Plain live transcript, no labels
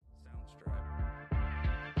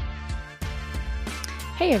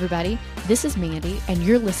Hey everybody, this is Mandy, and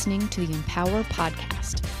you're listening to the Empower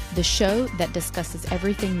Podcast, the show that discusses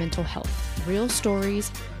everything mental health, real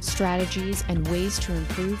stories, strategies, and ways to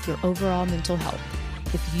improve your overall mental health.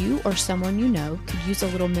 If you or someone you know could use a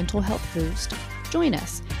little mental health boost, join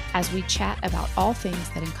us as we chat about all things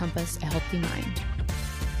that encompass a healthy mind.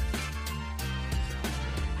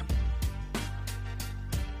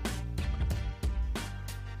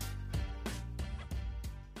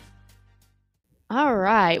 All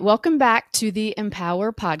right. Welcome back to the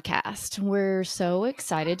Empower Podcast. We're so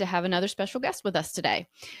excited to have another special guest with us today.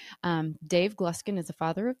 Dave Gluskin is a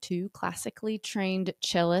father of two, classically trained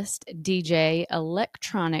cellist, DJ,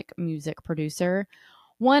 electronic music producer,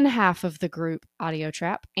 one half of the group Audio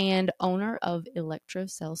Trap, and owner of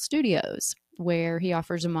Electrocell Studios, where he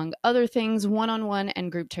offers, among other things, one-on-one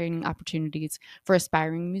and group training opportunities for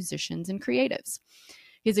aspiring musicians and creatives.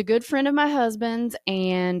 He's a good friend of my husband's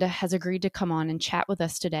and has agreed to come on and chat with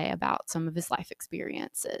us today about some of his life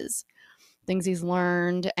experiences, things he's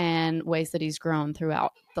learned, and ways that he's grown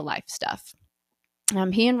throughout the life stuff.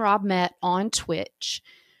 He and Rob met on Twitch,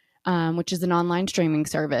 which is an online streaming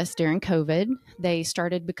service during COVID. They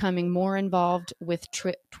started becoming more involved with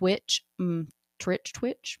Twitch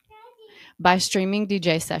by streaming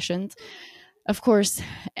DJ sessions. Of course,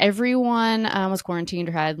 everyone was quarantined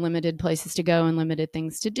or had limited places to go and limited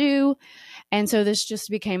things to do. And so this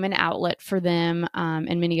just became an outlet for them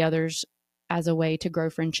and many others as a way to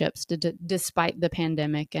grow friendships despite the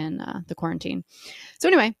pandemic and the quarantine. So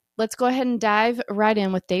anyway, let's go ahead and dive right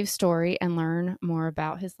in with Dave's story and learn more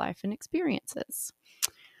about his life and experiences.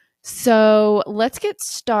 So let's get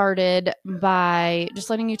started by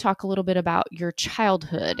just letting you talk a little bit about your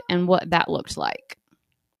childhood and what that looked like.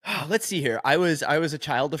 Let's see here. I was a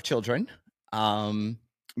child of children.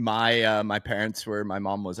 My parents were, my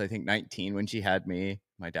mom was, I think, 19 when she had me.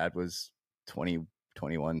 My dad was 20,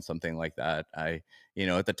 21, something like that. At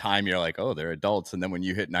the time you're like, oh, they're adults. And then when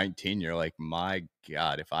you hit 19, you're like, my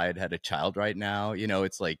God, if I had a child right now,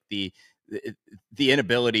 it's like the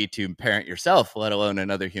inability to parent yourself, let alone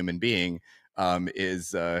another human being,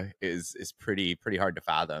 is pretty hard to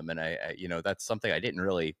fathom. And I that's something I didn't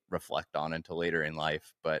really reflect on until later in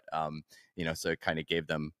life, but so it kind of gave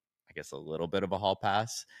them, I guess, a little bit of a hall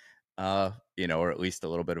pass, or at least a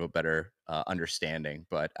little bit of a better understanding.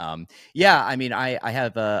 But I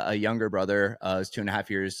have a younger brother, who's 2.5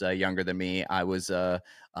 years younger than me. I was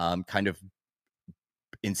kind of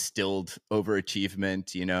instilled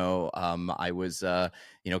overachievement. I was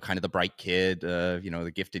kind of the bright kid,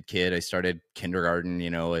 the gifted kid. I started kindergarten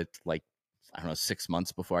at like, I don't know, 6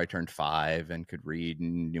 months before I turned 5, and could read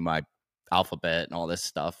and knew my alphabet and all this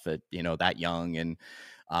stuff at that young.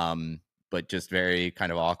 And but just very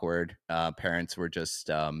kind of awkward. Parents were just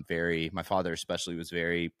my father especially was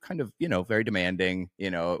very kind of very demanding.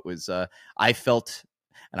 It was I felt,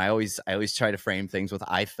 and I always try to frame things with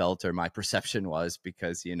I felt, or my perception was,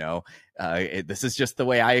 because, this is just the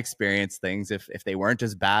way I experience things. If they weren't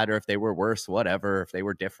as bad, or if they were worse, whatever, if they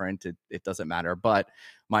were different, it doesn't matter. But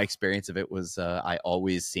my experience of it was I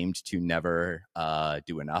always seemed to never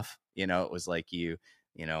do enough. It was like you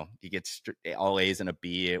get all A's and a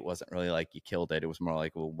B. It wasn't really like you killed it. It was more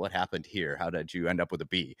like, well, what happened here? How did you end up with a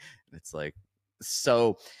B? And it's like,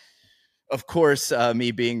 so of course,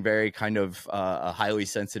 me being very kind of a highly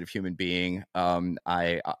sensitive human being,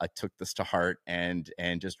 I took this to heart and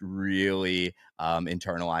just really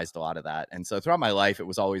internalized a lot of that. And so throughout my life, it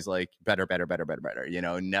was always like better.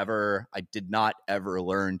 I did not ever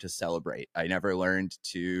learn to celebrate. I never learned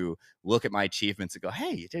to look at my achievements and go,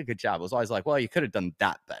 hey, you did a good job. It was always like, well, you could have done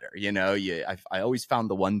that better. I always found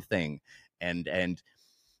the one thing, and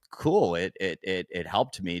cool. It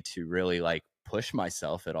helped me to really like push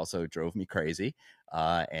myself. It also drove me crazy,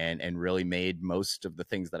 and really made most of the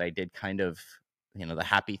things that I did kind of, the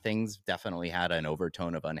happy things definitely had an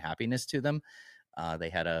overtone of unhappiness to them. They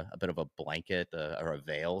had a bit of a blanket or a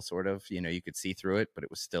veil, sort of, you could see through it, but it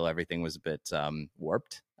was still, everything was a bit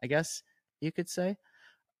warped, I guess you could say.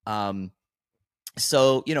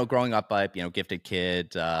 So, growing up, gifted kid,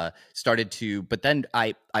 but then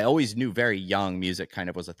I always knew very young music kind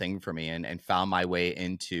of was a thing for me, and found my way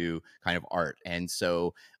into kind of art. And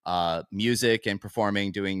so music and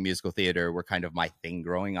performing, doing musical theater were kind of my thing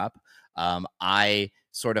growing up. I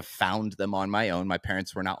sort of found them on my own. My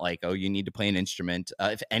parents were not like, oh, you need to play an instrument.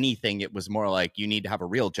 If anything, it was more like, you need to have a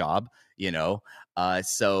real job,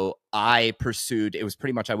 so I pursued, it was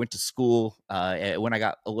pretty much, I went to school when I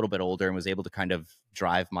got a little bit older and was able to kind of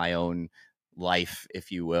drive my own life,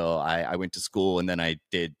 if you will. I went to school, and then I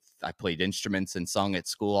did I played instruments and sung at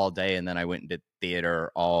school all day, and then I went and did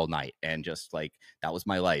theater all night, and just like that was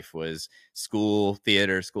my life, was school,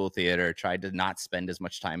 theater, school, theater. Tried to not spend as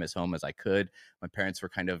much time as home as I could. My parents were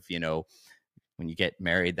kind of, when you get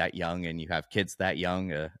married that young and you have kids that young,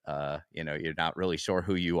 you're not really sure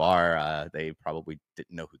who you are. They probably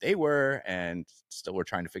didn't know who they were and still were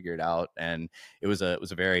trying to figure it out. And it was a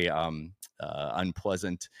very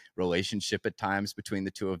unpleasant relationship at times between the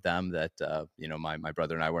two of them that, my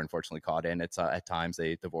brother and I were unfortunately caught in. It's at times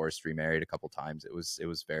they divorced, remarried a couple times. It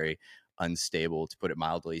was very unstable, to put it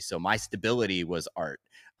mildly. So my stability was art.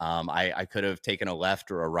 I could have taken a left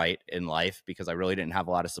or a right in life because I really didn't have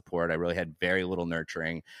a lot of support. I really had very little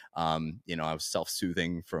nurturing. I was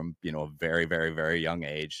self-soothing from, a very, very, very young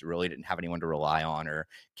age. Really didn't have anyone to rely on or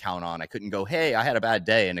count on. I couldn't go, hey, I had a bad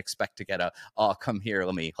day, and expect to get oh, come here,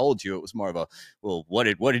 let me hold you. It was more of a, well, what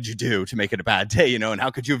did you do to make it a bad day? And how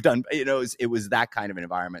could you have done, it was that kind of an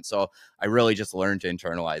environment. So I really just learned to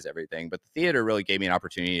internalize everything. But the theater really gave me an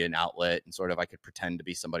opportunity, an outlet, and sort of I could pretend to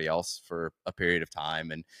be somebody else for a period of time.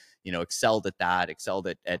 And excelled at that, excelled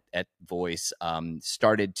at voice,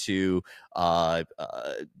 started to, kind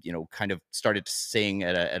of started to sing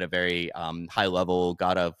at a very high level,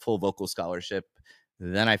 got a full vocal scholarship.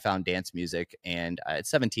 Then I found dance music. And at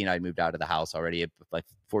 17, I moved out of the house already. At like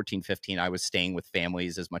 14, 15, I was staying with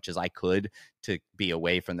families as much as I could to be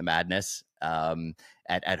away from the madness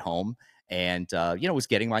at home. And, was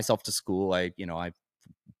getting myself to school. I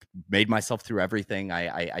made myself through everything.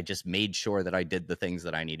 I just made sure that I did the things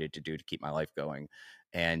that I needed to do to keep my life going.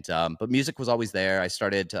 And but music was always there. I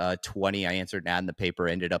started 20. I answered an ad in the paper,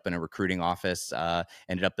 ended up in a recruiting office,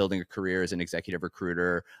 ended up building a career as an executive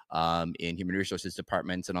recruiter in human resources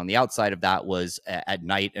departments. And on the outside of that was at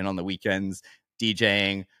night and on the weekends,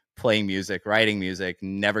 DJing, playing music, writing music.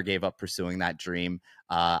 Never gave up pursuing that dream.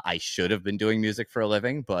 I should have been doing music for a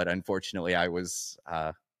living, but unfortunately I was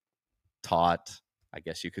taught, I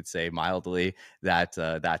guess you could say mildly, that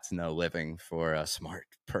that's no living for a smart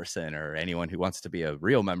person or anyone who wants to be a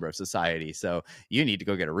real member of society. So you need to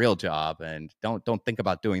go get a real job, and don't think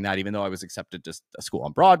about doing that. Even though I was accepted to a school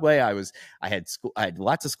on Broadway, I had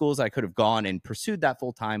lots of schools I could have gone and pursued that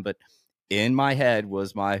full time, but in my head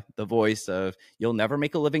was the voice of, you'll never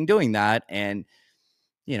make a living doing that. And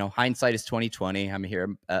hindsight is 2020. I'm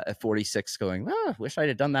here at 46 going, wish I'd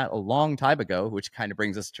have done that a long time ago, which kind of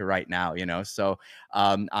brings us to right now, So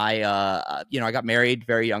I got married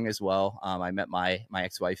very young as well. I met my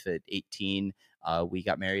ex-wife at 18. We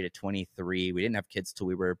got married at 23. We didn't have kids till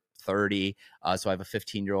we were 30. So I have a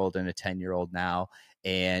 15-year-old and a 10-year-old now.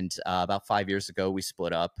 And about 5 years ago, we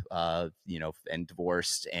split up, and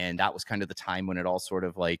divorced. And that was kind of the time when it all sort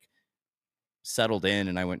of like settled in,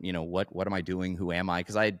 and I went, what am I doing? Who am I?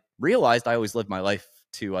 Because I realized I always lived my life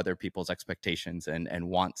to other people's expectations and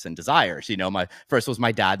wants and desires. My first was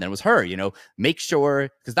my dad, then it was her. Make sure,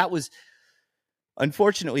 because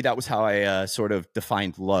unfortunately that was how I sort of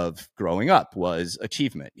defined love growing up, was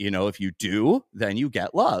achievement. If you do, then you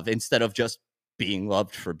get love, instead of just being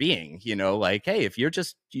loved for being. Like, hey, if you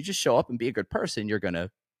just show up and be a good person, you're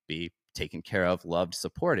gonna be taken care of, loved,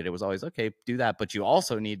 supported. It was always, okay, do that, but you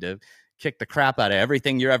also need to kick the crap out of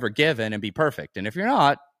everything you're ever given and be perfect. And if you're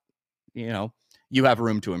not, you have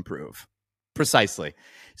room to improve. Precisely.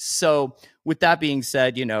 So with that being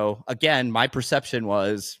said, again, my perception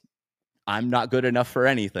was I'm not good enough for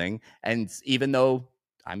anything. And even though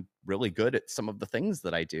I'm really good at some of the things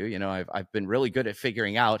that I do, I've been really good at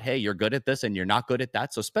figuring out, hey, you're good at this and you're not good at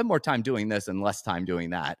that. So spend more time doing this and less time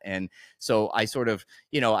doing that. And so I sort of,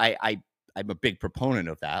 I'm a big proponent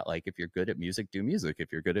of that. Like, if you're good at music, do music.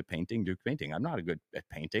 If you're good at painting, do painting. I'm not good at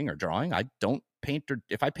painting or drawing. I don't paint, or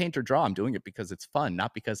if I paint or draw, I'm doing it because it's fun,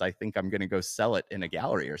 not because I think I'm going to go sell it in a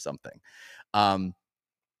gallery or something.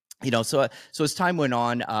 So as time went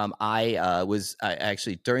on, I was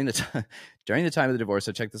actually during the time of the divorce.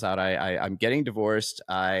 So check this out. I'm getting divorced.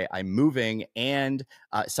 I'm moving and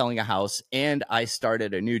selling a house, and I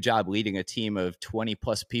started a new job leading a team of 20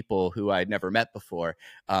 plus people who I'd never met before.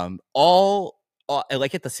 All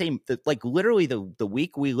like at the same, like literally the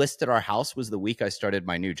week we listed our house was the week I started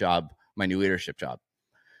my new job, my new leadership job.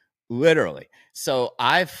 Literally. So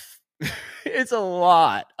it's a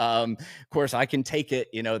lot. Of course I can take it,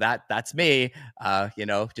 that's me,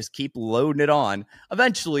 just keep loading it on.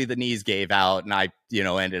 Eventually the knees gave out, and I,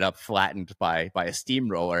 ended up flattened by a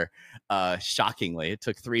steamroller. Shockingly, it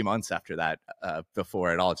took 3 months after that,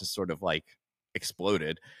 before it all just sort of like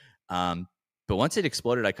exploded. But But once it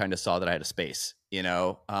exploded, I kind of saw that I had a space.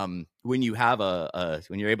 When you have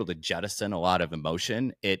when you're able to jettison a lot of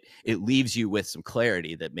emotion, it leaves you with some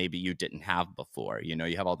clarity that maybe you didn't have before. You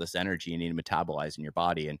have all this energy you need to metabolize in your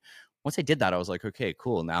body. And once I did that, I was like, okay,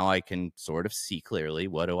 cool. Now I can sort of see clearly,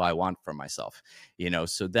 what do I want from myself?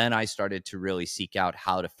 So then I started to really seek out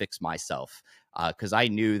how to fix myself, because I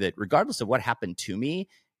knew that regardless of what happened to me,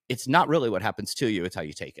 it's not really what happens to you, it's how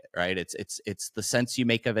you take it, right? It's the sense you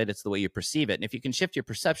make of it, it's the way you perceive it. And if you can shift your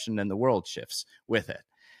perception, then the world shifts with it.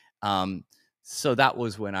 So that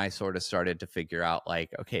was when I sort of started to figure out,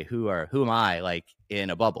 like, okay, who am I, like, in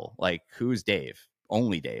a bubble? Like, who's Dave?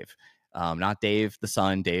 Only Dave. Not Dave the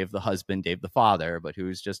son, Dave the husband, Dave the father, but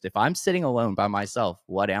who's just, if I'm sitting alone by myself,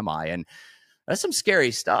 what am I? And that's some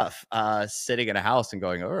scary stuff, sitting in a house and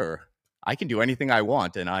going, oh, I can do anything I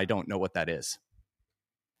want, and I don't know what that is.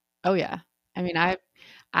 Oh yeah. I mean,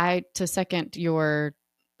 I to second your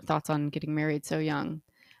thoughts on getting married so young,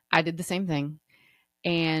 I did the same thing.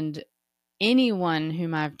 And anyone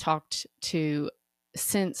whom I've talked to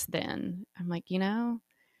since then, I'm like,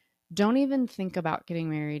 don't even think about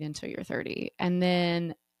getting married until you're 30. And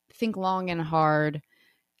then think long and hard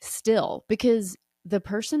still, because the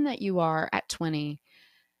person that you are at 20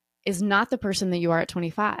 is not the person that you are at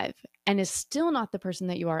 25, and is still not the person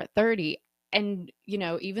that you are at 30. And,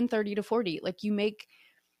 even 30 to 40, like,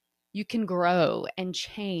 you can grow and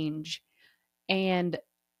change. And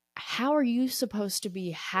how are you supposed to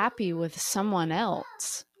be happy with someone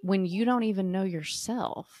else when you don't even know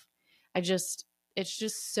yourself? It's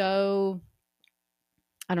just so,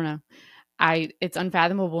 I don't know. It's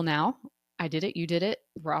unfathomable now. I did it. You did it.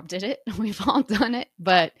 Rob did it. We've all done it.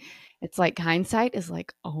 But it's like, hindsight is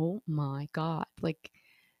like, oh my God. Like,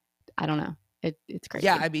 I don't know. It's crazy.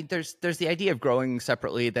 Yeah, I mean, there's the idea of growing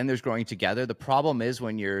separately, then there's growing together. The problem is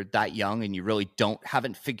when you're that young and you really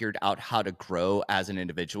haven't figured out how to grow as an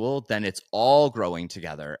individual, then it's all growing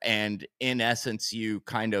together. And in essence, you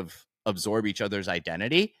kind of absorb each other's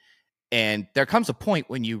identity. And there comes a point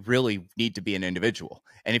when you really need to be an individual.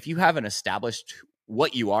 And if you haven't established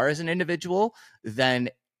what you are as an individual, then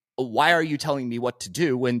why are you telling me what to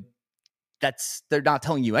do when they're not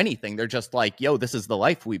telling you anything? They're just like, yo, this is the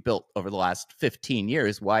life we built over the last 15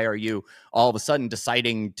 years. Why are you all of a sudden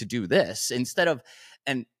deciding to do this instead of,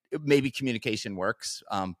 and maybe communication works.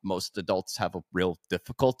 Most adults have a real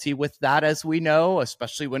difficulty with that, as we know,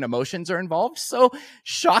 especially when emotions are involved. So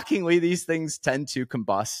shockingly, these things tend to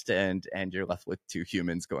combust, and you're left with two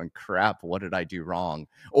humans going, crap, what did I do wrong?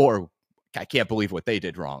 Or I can't believe what they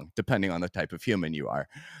did wrong, depending on the type of human you are.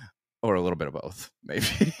 Or a little bit of both,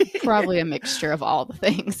 maybe. Probably a mixture of all the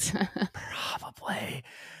things. Probably.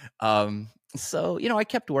 So, I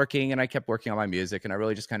kept working on my music, and I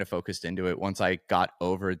really just kind of focused into it once I got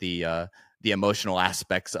over the emotional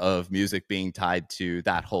aspects of music being tied to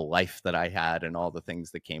that whole life that I had and all the things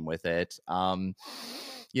that came with it. I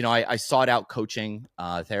sought out coaching.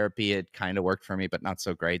 Therapy had kind of worked for me, but not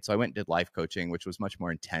so great. So I went and did life coaching, which was much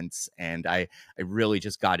more intense. And I really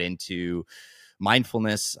just got into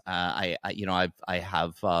mindfulness. I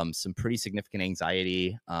have some pretty significant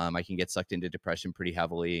anxiety. I can get sucked into depression pretty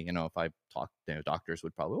heavily. If I talk, doctors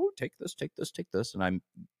would probably, take this. And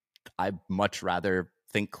I'd much rather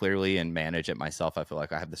think clearly and manage it myself. I feel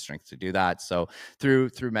like I have the strength to do that. So through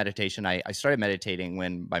meditation, I started meditating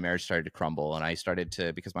when my marriage started to crumble, and I started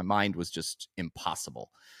to, because my mind was just impossible.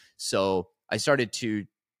 So I started to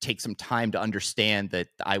take some time to understand that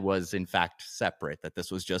I was in fact separate, that this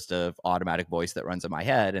was just an automatic voice that runs in my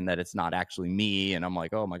head, and that it's not actually me. And I'm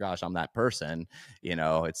like, oh my gosh, I'm that person.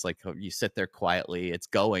 It's like, you sit there quietly, it's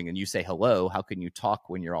going, and you say hello. How can you talk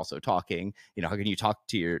when you're also talking? How can you talk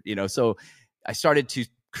to your, so I started to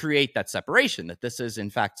create that separation, that this is in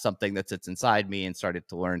fact something that sits inside me, and started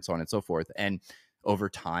to learn so on and so forth. And over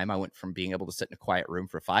time, I went from being able to sit in a quiet room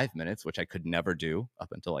for 5 minutes, which I could never do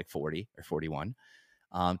up until like 40 or 41,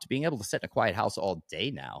 to being able to sit in a quiet house all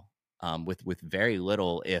day now, with very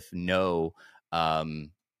little, if no,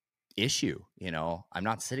 issue. I'm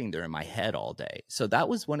not sitting there in my head all day. So that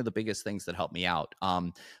was one of the biggest things that helped me out.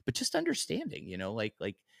 But just understanding,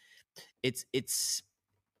 like it's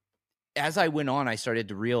as I went on, I started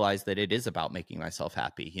to realize that it is about making myself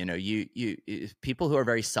happy. You people who are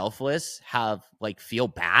very selfless feel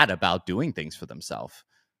bad about doing things for themselves.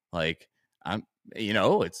 Like,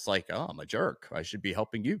 it's like, oh, I'm a jerk. I should be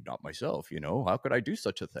helping you, not myself. How could I do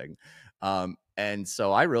such a thing? And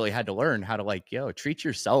so I really had to learn how to treat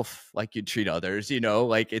yourself like you treat others,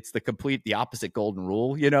 it's the opposite golden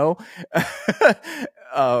rule,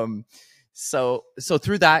 so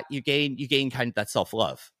through that, you gain kind of that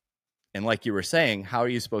self-love. And like you were saying, how are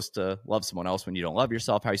you supposed to love someone else when you don't love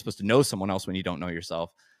yourself? How are you supposed to know someone else when you don't know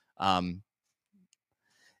yourself? Um,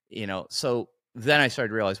 so then I started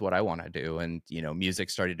to realize what I want to do. And, music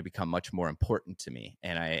started to become much more important to me.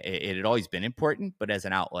 And it had always been important, but as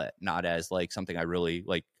an outlet, not as like something I really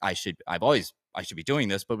like, I should be doing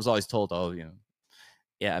this, but was always told, oh,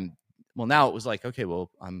 yeah. Well, now it was like, okay,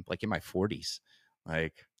 well, I'm like in my 40s,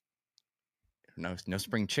 like no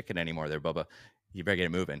spring chicken anymore there, Bubba. You better get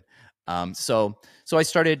it moving. So I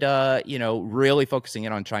started, really focusing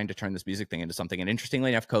in on trying to turn this music thing into something. And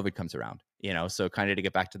interestingly enough, COVID comes around, so kind of to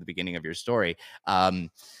get back to the beginning of your story,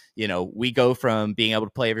 we go from being able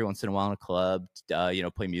to play every once in a while in a club,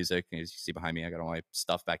 play music. As you see behind me, I got all my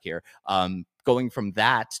stuff back here. Going from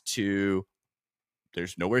that to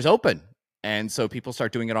there's nowhere's open. And so people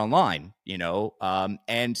start doing it online,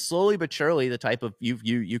 and slowly but surely the type of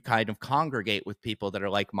you kind of congregate with people that are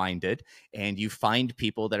like-minded, and you find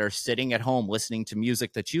people that are sitting at home listening to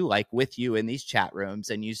music that you like with you in these chat rooms,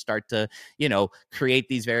 and you start to, create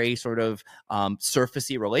these very sort of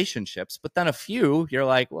surfacey relationships. But then a few, you're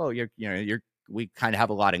like, well, we kind of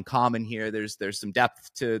have a lot in common here. There's some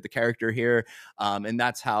depth to the character here. And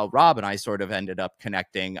that's how Rob and I sort of ended up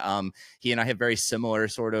connecting. He and I have very similar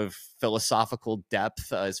sort of philosophical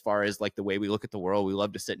depth as far as like the way we look at the world. We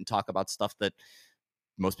love to sit and talk about stuff that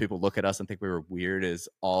most people look at us and think we were weird as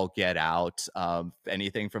all get out.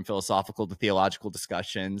 Anything from philosophical to theological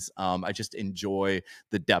discussions. I just enjoy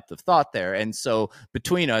the depth of thought there. And so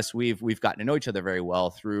between us, we've gotten to know each other very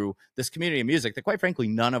well through this community of music that quite frankly,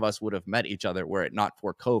 none of us would have met each other were it not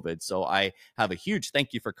for COVID. So I have a huge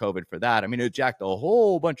thank you for COVID for that. I mean, it jacked a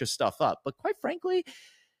whole bunch of stuff up, but quite frankly,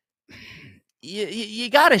 you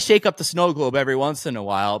got to shake up the snow globe every once in a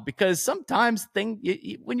while, because sometimes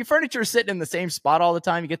when your furniture is sitting in the same spot all the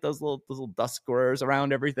time, you get those little dust squares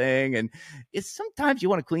around everything. And it's sometimes you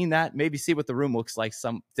want to clean that, maybe see what the room looks like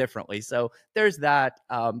some differently. So there's that.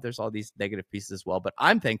 There's all these negative pieces as well, but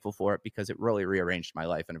I'm thankful for it because it really rearranged my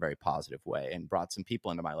life in a very positive way and brought some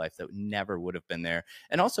people into my life that never would have been there.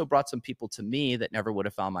 And also brought some people to me that never would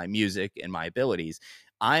have found my music and my abilities.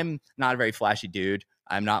 I'm not a very flashy dude.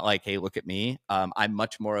 I'm not like, hey, look at me. I'm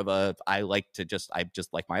much more of I just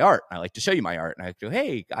like my art. I like to show you my art. And I go,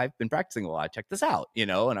 hey, I've been practicing a lot. Check this out,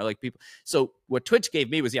 and I like people. So what Twitch gave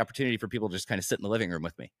me was the opportunity for people to just kind of sit in the living room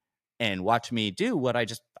with me and watch me do what I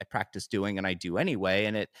practice doing and I do anyway.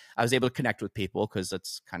 And I was able to connect with people because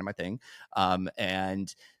that's kind of my thing.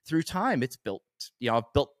 And through time, it's built, I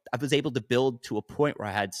was able to build to a point where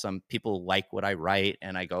I had some people like what I write,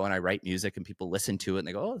 and I go and I write music and people listen to it and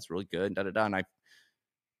they go, oh, it's really good. And And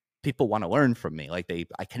people want to learn from me.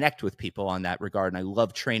 I connect with people on that regard. And I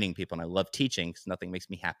love training people and I love teaching because nothing makes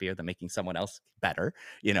me happier than making someone else better,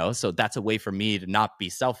 so that's a way for me to not be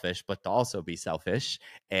selfish, but to also be selfish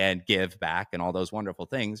and give back and all those wonderful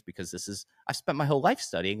things, because I spent my whole life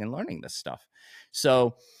studying and learning this stuff.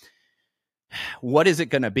 So what is it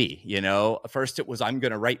going to be? First it was, I'm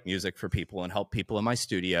going to write music for people and help people in my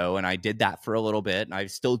studio. And I did that for a little bit and I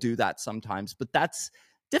still do that sometimes, but that's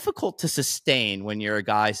difficult to sustain when you're a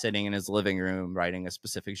guy sitting in his living room writing a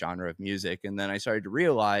specific genre of music. And then I started to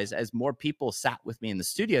realize as more people sat with me in the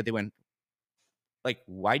studio, they went like,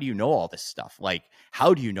 why do you know all this stuff? Like,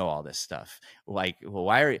 how do you know all this stuff? Like,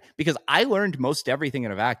 well, because I learned most everything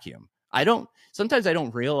in a vacuum. Sometimes I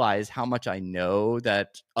don't realize how much I know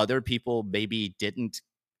that other people maybe didn't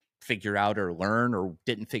figure out or learn or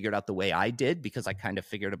didn't figure it out the way I did, because I kind of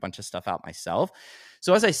figured a bunch of stuff out myself.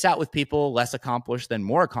 So as I sat with people less accomplished than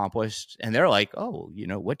more accomplished, and they're like, oh,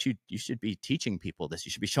 what you should be teaching people this,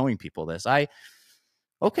 you should be showing people this.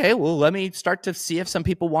 Okay, well, let me start to see if some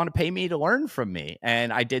people want to pay me to learn from me.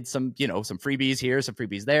 And I did some freebies here, some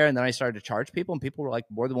freebies there. And then I started to charge people and people were like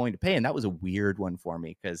more than willing to pay. And that was a weird one for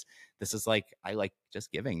me because this is like, I like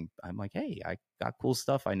just giving. I'm like, hey, I got cool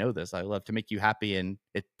stuff. I know this. I love to make you happy. And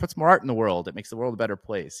it puts more art in the world. It makes the world a better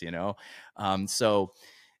place, So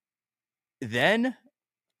then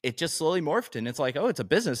it just slowly morphed and it's like, oh, it's a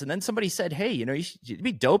business. And then somebody said, hey, it'd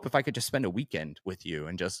be dope if I could just spend a weekend with you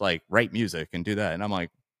and just like write music and do that. And I'm like,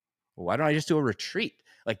 well, why don't I just do a retreat?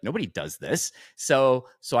 Like nobody does this. So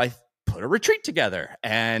I put a retreat together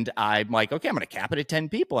and I'm like, okay, I'm going to cap it at 10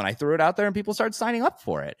 people. And I threw it out there and people started signing up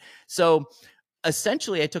for it. So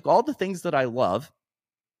essentially I took all the things that I love.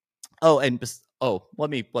 Let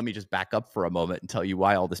me just back up for a moment and tell you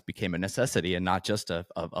why all this became a necessity and not just a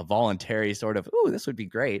voluntary sort of, this would be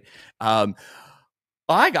great.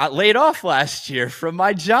 I got laid off last year from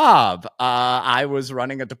my job. I was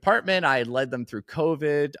running a department. I had led them through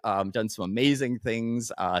COVID, done some amazing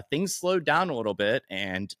things. Things slowed down a little bit.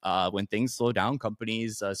 And when things slow down,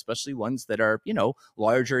 companies, especially ones that are,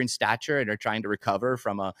 larger in stature and are trying to recover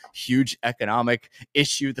from a huge economic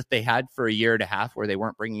issue that they had for a year and a half where they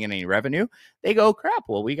weren't bringing in any revenue, they go, crap,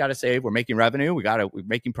 well, we got to save. We're making revenue. We're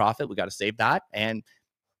making profit. We got to save that. And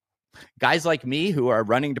guys like me who are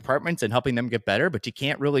running departments and helping them get better, but you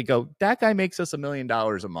can't really go, that guy makes us $1 million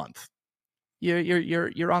a month.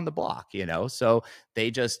 You're on the block, So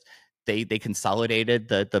they just they consolidated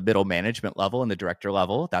the middle management level and the director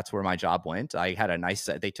level. That's where my job went. I had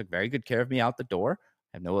they took very good care of me out the door.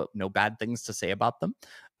 I have no bad things to say about them.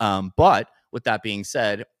 But with that being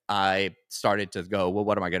said, I started to go, well,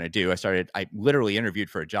 what am I going to do? I literally interviewed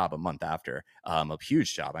for a job a month after, a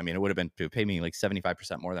huge job. I mean, it would have been to pay me like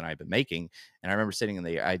 75% more than I'd been making. And I remember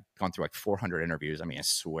I'd gone through like 400 interviews. I mean, I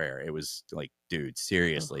swear it was like, dude,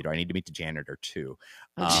 seriously, do I need to meet the janitor too?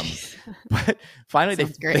 But finally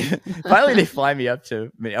they fly me up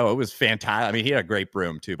to me. Oh, it was fantastic. I mean, he had a great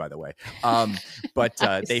broom too, by the way. But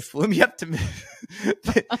nice. They flew me up to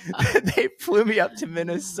they flew me up to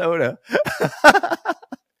Minnesota.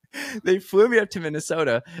 They flew me up to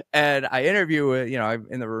Minnesota, and I interview with, I'm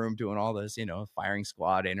in the room doing all this, firing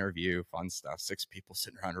squad interview, fun stuff. 6 people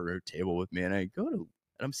sitting around a round table with me, and and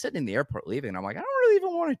I'm sitting in the airport leaving, and I'm like, I don't really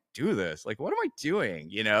even want to do this. Like, what am I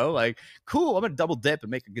doing? Like, cool, I'm gonna double dip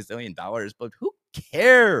and make $1 gazillion, but who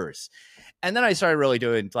cares? And then I started really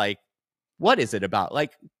doing like, what is it about?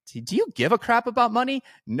 Like, do you give a crap about money?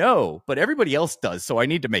 No, but everybody else does, so I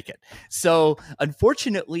need to make it. So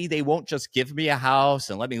unfortunately, they won't just give me a house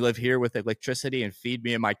and let me live here with electricity and feed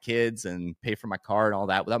me and my kids and pay for my car and all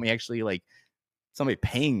that without me actually like somebody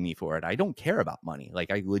paying me for it. I don't care about money.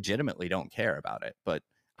 Like, I legitimately don't care about it, but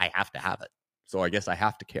I have to have it. So I guess I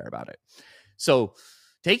have to care about it. So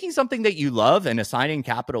taking something that you love and assigning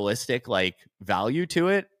capitalistic like value to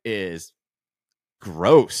it is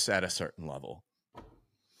gross at a certain level.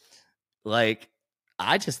 Like,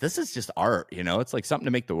 this is just art, it's like something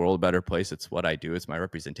to make the world a better place. It's what I do. It's my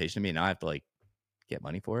representation of me. Now I have to like get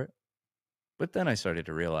money for it. But then I started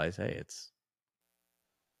to realize, hey, it's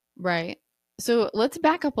right. So let's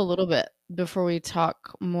back up a little bit before we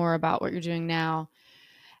talk more about what you're doing now.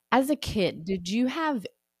 As a kid, did you have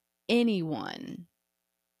anyone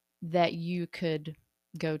that you could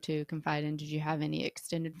go to, confide in? Did you have any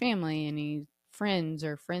extended family, any friends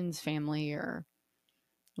or friends' family, or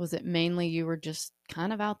was it mainly you were just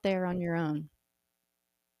kind of out there on your own?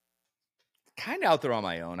 kind of out there on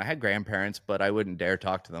my own. I had grandparents, but I wouldn't dare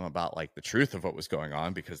talk to them about like the truth of what was going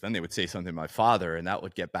on, because then they would say something to my father and that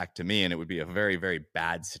would get back to me and it would be a very, very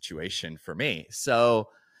bad situation for me. So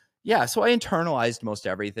yeah, so I internalized most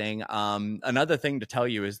everything. Another thing to tell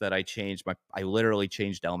you is that I literally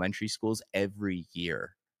changed elementary schools every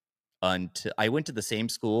year. Until I went to the same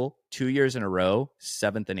school 2 years in a row,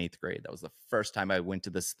 7th and 8th grade. That was the first time I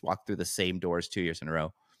walked through the same doors 2 years in a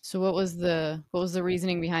row. So what was the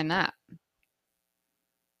reasoning behind that?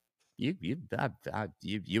 You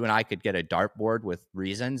and I could get a dartboard with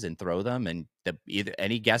reasons and throw them, and either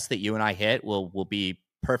any guess that you and I hit will be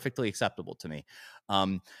perfectly acceptable to me.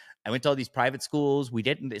 I went to all these private schools.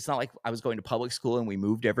 It's not like I was going to public school and we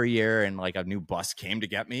moved every year and like a new bus came to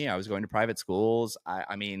get me. I was going to private schools.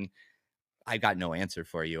 I mean, I got no answer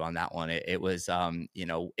for you on that one. It was,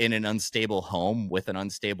 in an unstable home with an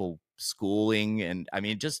unstable schooling. And I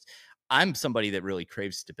mean, I'm somebody that really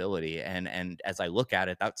craves stability. And as I look at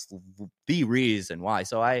it, that's the reason why.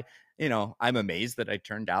 So I'm amazed that I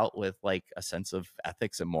turned out with like a sense of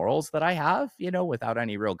ethics and morals that I have, without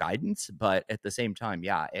any real guidance. But at the same time,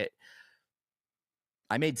 yeah,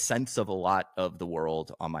 I made sense of a lot of the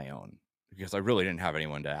world on my own because I really didn't have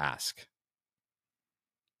anyone to ask.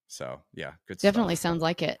 So yeah, good Definitely stuff. sounds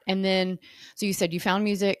like it. And then, so you said you found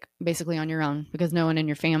music basically on your own because no one in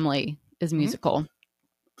your family is musical.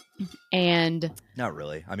 And Not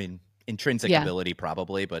really. I mean, intrinsic yeah. ability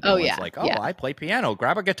probably, but Oh no one's yeah. like, oh, Yeah. I play piano,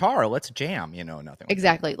 grab a guitar, let's jam. Nothing like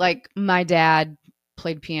Exactly. Like my dad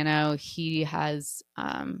played piano. He has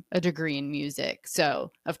a degree in music.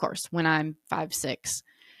 So of course, when I'm 5, 6,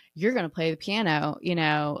 you're going to play the piano,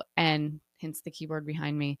 and hence the keyboard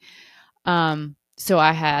behind me. So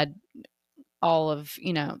I had all of,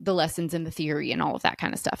 the lessons and the theory and all of that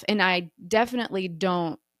kind of stuff. And I definitely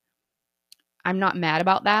I'm not mad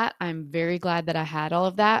about that. I'm very glad that I had all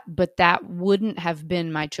of that, but that wouldn't have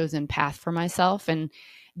been my chosen path for myself. And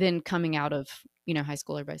then coming out of, high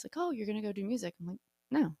school, everybody's like, oh, you're going to go do music. I'm like,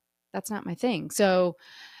 no, that's not my thing. So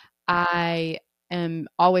I am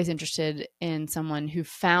always interested in someone who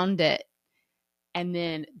found it and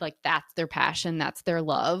then like that's their passion, that's their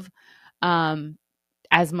love, um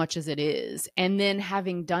as much as it is. And then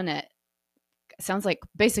having done it sounds like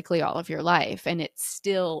basically all of your life, and it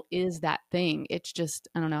still is that thing. It's just,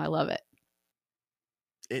 I don't know, I love it.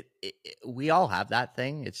 We all have that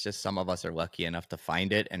thing. It's just some of us are lucky enough to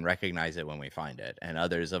find it and recognize it when we find it, and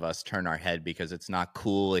others of us turn our head because it's not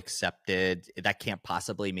cool, accepted. That can't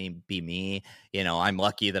possibly be me. I'm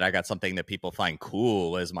lucky that I got something that people find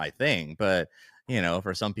cool as my thing, but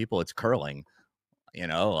for some people it's curling.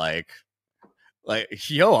 Like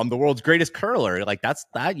yo, I'm the world's greatest curler. Like that's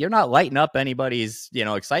that. You're not lighting up anybody's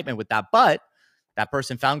excitement with that, but that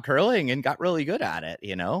person found curling and got really good at it.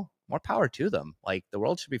 More power to them. Like the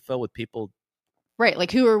world should be filled with people. Right.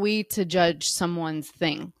 Like, who are we to judge someone's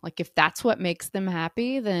thing? Like, if that's what makes them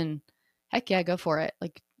happy, then heck yeah, go for it.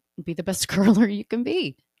 Like, be the best curler you can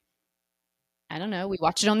be. I don't know. We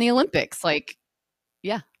watch it on the Olympics. Like,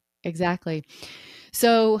 yeah, exactly.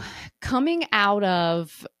 So, coming out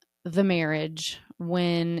of the marriage,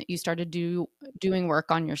 when you started doing work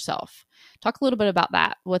on yourself, talk a little bit about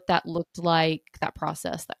that, what that looked like, that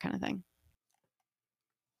process, that kind of thing.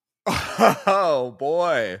 Oh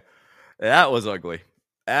boy, that was ugly.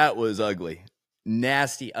 That was ugly.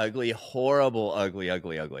 Nasty, ugly, horrible, ugly,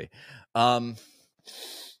 ugly, ugly. Um,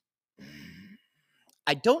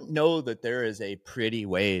 I don't know that there is a pretty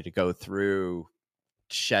way to go through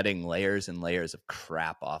shedding layers and layers of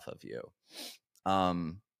crap off of you.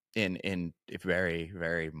 In very,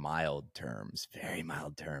 very mild terms, very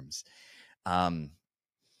mild terms. Um,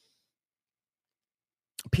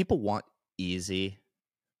 People want easy.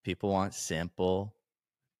 People want simple.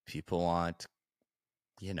 People want,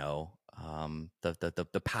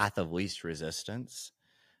 the path of least resistance.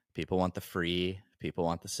 People want the free. People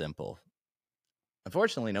want the simple.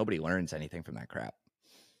 Unfortunately, nobody learns anything from that crap.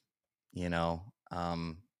 You know,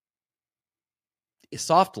 um,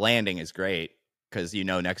 soft landing is great because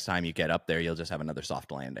next time you get up there, you'll just have another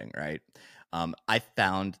soft landing, right? I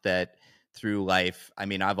found that through life, I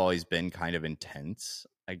mean, I've always been kind of intense,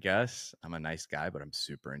 I guess. I'm a nice guy, but I'm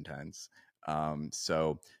super intense.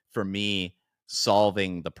 So for me,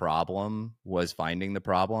 solving the problem was finding the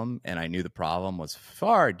problem, and I knew the problem was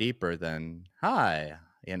far deeper than, hi,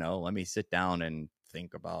 let me sit down and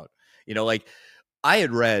think about, like I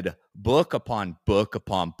had read book upon book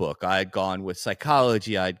upon book. I had gone with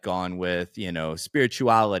psychology. I'd gone with,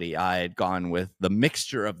 spirituality. I had gone with the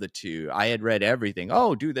mixture of the two. I had read everything.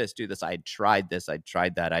 Oh, do this, do this. I had tried this. I'd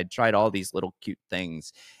tried that. I'd tried all these little cute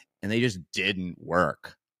things, and they just didn't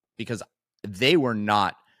work because they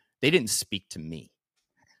didn't speak to me.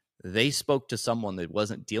 They spoke to someone that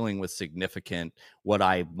wasn't dealing with significant, what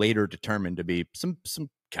I later determined to be some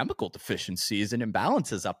chemical deficiencies and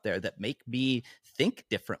imbalances up there that make me think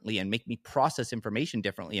differently and make me process information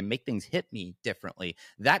differently and make things hit me differently.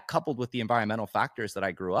 That, coupled with the environmental factors that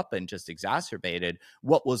I grew up in, just exacerbated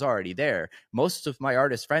what was already there. Most of my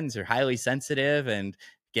artist friends are highly sensitive and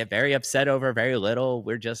get very upset over very little.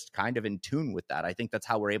 We're just kind of in tune with that. I think that's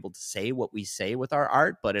how we're able to say what we say with our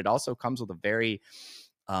art, but it also comes with a very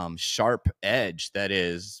sharp edge that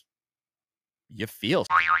is, you feel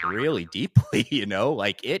really deeply,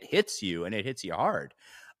 like it hits you and it hits you hard.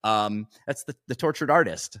 That's the tortured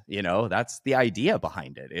artist, that's the idea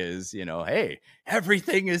behind it is, hey,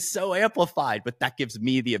 everything is so amplified, but that gives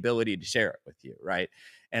me the ability to share it with you. Right.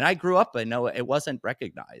 And I grew up and know it wasn't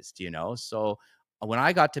recognized, so when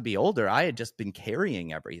I got to be older, I had just been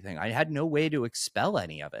carrying everything. I had no way to expel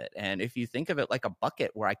any of it. And if you think of it like a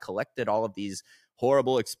bucket where I collected all of these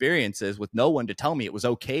horrible experiences with no one to tell me it was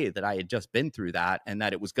okay that I had just been through that and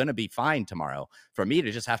that it was going to be fine tomorrow, for me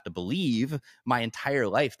to just have to believe my entire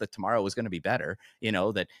life that tomorrow was going to be better,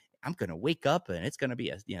 that I'm going to wake up and it's going to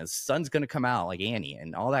be the sun's going to come out like Annie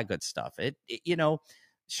and all that good stuff.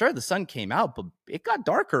 Sure, the sun came out, but it got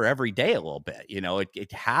darker every day a little bit.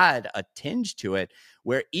 It had a tinge to it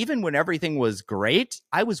where even when everything was great,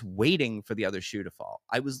 I was waiting for the other shoe to fall.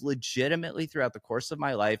 I was legitimately, throughout the course of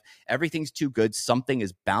my life, everything's too good. Something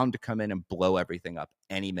is bound to come in and blow everything up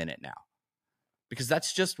any minute now, because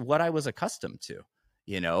that's just what I was accustomed to.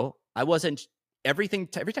 I wasn't every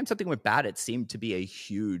time something went bad, it seemed to be a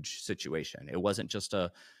huge situation. It wasn't just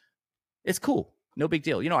it's cool, no big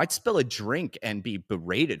deal. I'd spill a drink and be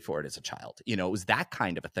berated for it as a child. It was that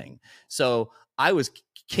kind of a thing. So I was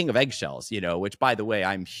king of eggshells, which, by the way,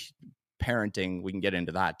 I'm parenting. We can get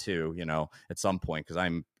into that too, at some point, because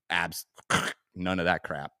I'm none of that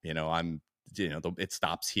crap. I'm, it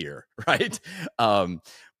stops here. Right.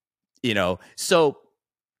 So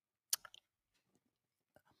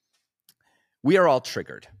we are all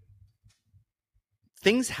triggered.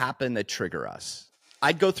 Things happen that trigger us.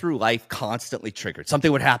 I'd go through life constantly triggered.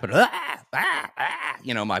 Something would happen.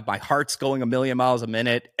 My heart's going a million miles a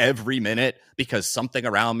minute every minute because something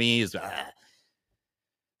around me is.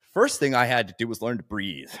 First thing I had to do was learn to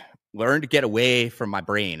breathe, learn to get away from my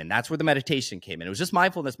brain. And that's where the meditation came in. It was just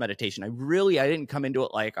mindfulness meditation. I didn't come into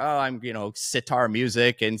it like, oh, I'm, sitar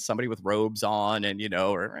music and somebody with robes on and,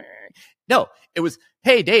 no, it was,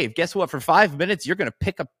 hey, Dave, guess what? For 5 minutes, you're going to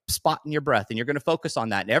pick a spot in your breath and you're going to focus on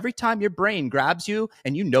that. And every time your brain grabs you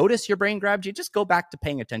and you notice your brain grabs you, just go back to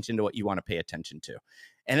paying attention to what you want to pay attention to.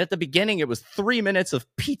 And at the beginning, it was 3 minutes of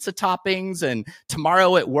pizza toppings and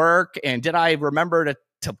tomorrow at work. And did I remember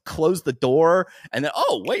to close the door? And then,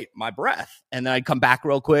 oh, wait, my breath. And then I'd come back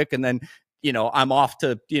real quick. And then, I'm off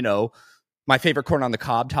to, my favorite corn on the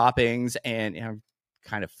cob toppings. And I'm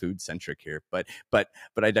kind of food centric here, but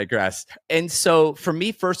I digress. And so for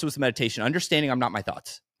me, first was meditation, understanding I'm not my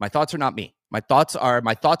thoughts. My thoughts are not me. My thoughts are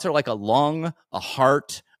like a lung, a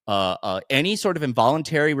heart, any sort of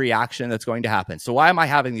involuntary reaction that's going to happen. So why am I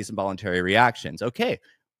having these involuntary reactions? Okay.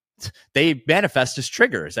 They manifest as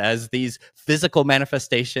triggers, as these physical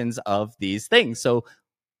manifestations of these things. So,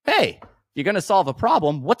 hey, you're going to solve a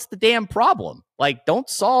problem. What's the damn problem? Like, don't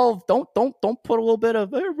put a little bit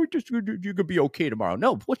of, hey, you could be okay tomorrow.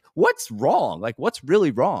 No, what's wrong? Like, what's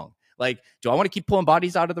really wrong? Like, do I want to keep pulling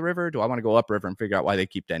bodies out of the river? Do I want to go upriver and figure out why they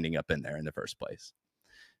keep ending up in there in the first place?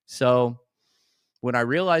 So when I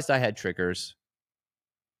realized I had triggers,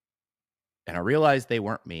 and I realized they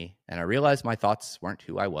weren't me, and I realized my thoughts weren't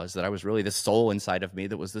who I was, that I was really this soul inside of me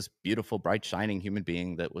that was this beautiful, bright, shining human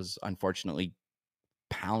being that was unfortunately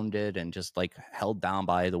pounded and just like held down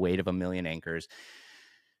by the weight of a million anchors.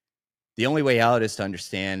 The only way out is to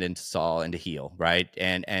understand and to solve and to heal, right?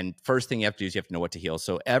 And first thing you have to do is you have to know what to heal.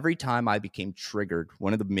 So every time I became triggered,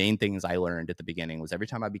 one of the main things I learned at the beginning was every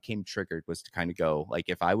time I became triggered was to kind of go, like,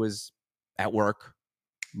 if I was at work,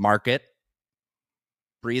 mark it,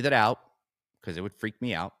 breathe it out, because it would freak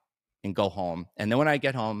me out, and go home. And then when I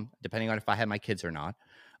get home, depending on if I had my kids or not,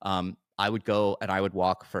 I would go and I would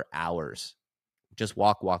walk for hours. Just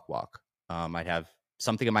walk. I'd have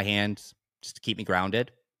something in my hand just to keep me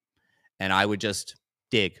grounded. And I would just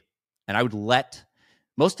dig. And I would let,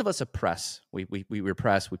 most of us oppress. We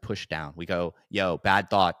repress, we push down. We go, yo,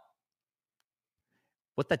 bad thought.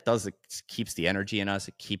 What that does, it keeps the energy in us.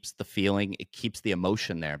 It keeps the feeling. It keeps the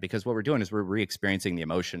emotion there. Because what we're doing is we're re-experiencing the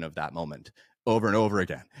emotion of that moment over and over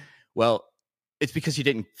again. Well, it's because you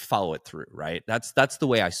didn't follow it through, right? That's the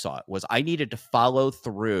way I saw it, was I needed to follow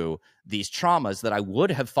through these traumas that I would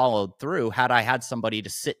have followed through had I had somebody to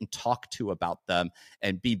sit and talk to about them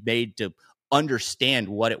and be made to understand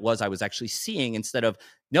what it was I was actually seeing, instead of,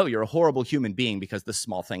 no, you're a horrible human being because this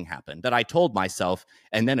small thing happened, that I told myself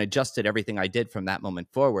and then adjusted everything I did from that moment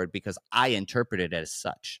forward because I interpreted it as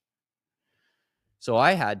such. So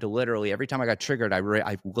I had to literally, every time I got triggered,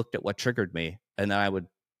 I looked at what triggered me, and then I would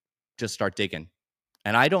just start digging.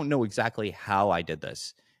 And I don't know exactly how I did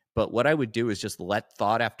this, but what I would do is just let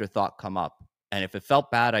thought after thought come up. And if it felt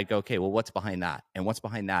bad, I'd go, okay, well, what's behind that? And what's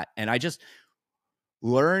behind that? And I just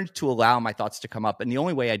learned to allow my thoughts to come up. And the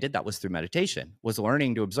only way I did that was through meditation, was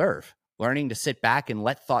learning to observe, learning to sit back and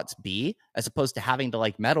let thoughts be, as opposed to having to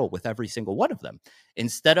like meddle with every single one of them.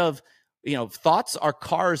 Instead of, thoughts are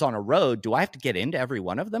cars on a road. Do I have to get into every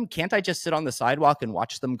one of them? Can't I just sit on the sidewalk and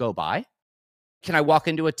watch them go by? Can I walk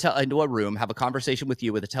into a room, have a conversation with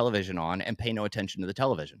you with a television on, and pay no attention to the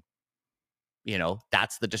television?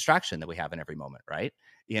 That's the distraction that we have in every moment, right?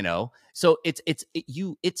 So it's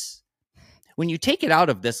when you take it out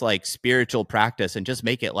of this like spiritual practice and just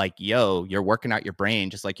make it like, yo, you're working out your brain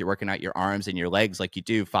just like you're working out your arms and your legs, like you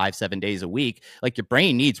do 5-7 days a week. Like your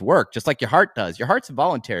brain needs work, just like your heart does. Your heart's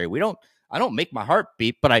involuntary. I don't make my heart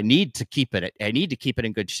beat, but I need to keep it. I need to keep it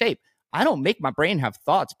in good shape. I don't make my brain have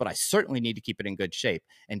thoughts, but I certainly need to keep it in good shape.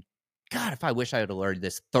 And God, if I wish I had learned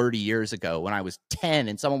this 30 years ago when I was 10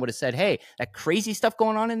 and someone would have said, hey, that crazy stuff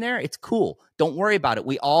going on in there, it's cool. Don't worry about it.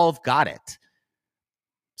 We all have got it.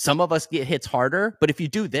 Some of us get hits harder, but if you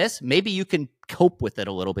do this, maybe you can cope with it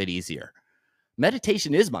a little bit easier.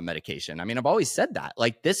 Meditation is my medication. I mean, I've always said that.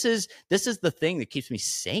 Like, this is the thing that keeps me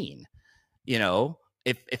sane.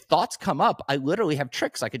 If thoughts come up, I literally have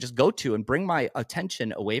tricks I could just go to and bring my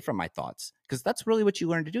attention away from my thoughts, because that's really what you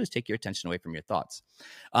learn to do, is take your attention away from your thoughts.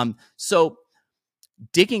 So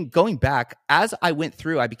going back, as I went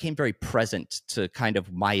through, I became very present to kind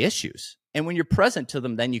of my issues. And when you're present to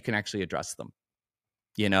them, then you can actually address them.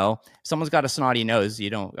 Someone's got a snotty nose. You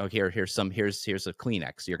don't, oh, here's a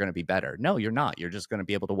Kleenex. You're going to be better. No, you're not. You're just going to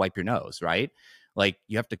be able to wipe your nose, right? Like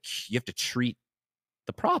you have to treat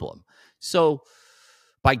the problem. So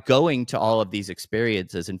by going to all of these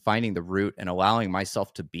experiences and finding the root and allowing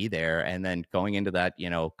myself to be there, and then going into that,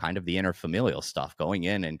 kind of the inner familial stuff, going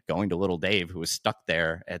in and going to little Dave, who was stuck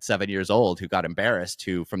there at 7 years old, who got embarrassed,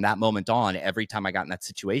 who from that moment on, every time I got in that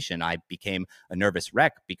situation, I became a nervous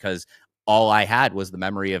wreck, because all I had was the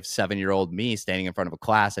memory of 7-year-old me standing in front of a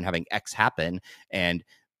class and having X happen. And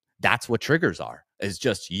that's what triggers are, is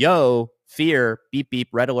just, yo, fear, beep, beep,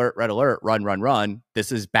 red alert, run, run, run.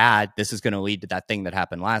 This is bad. This is going to lead to that thing that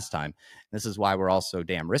happened last time. This is why we're all so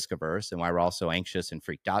damn risk averse, and why we're all so anxious and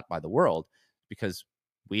freaked out by the world, because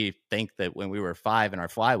we think that when we were 5 and our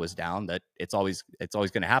fly was down, that it's always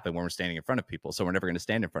going to happen when we're standing in front of people. So we're never going to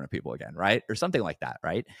stand in front of people again, right? Or something like that,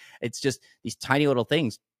 right? It's just these tiny little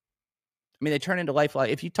things. I mean, they turn into life.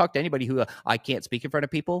 If you talk to anybody who, I can't speak in front of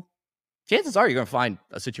people, chances are you're going to find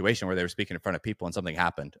a situation where they were speaking in front of people and something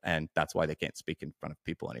happened, and that's why they can't speak in front of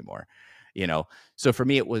people anymore. So for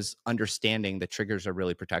me, it was understanding that triggers are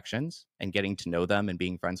really protections, and getting to know them and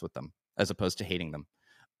being friends with them, as opposed to hating them.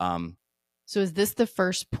 So is this the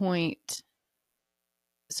first point?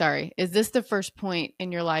 Sorry, is this the first point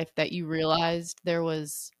in your life that you realized there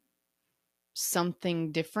was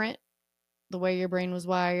something different, the way your brain was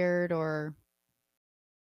wired, or?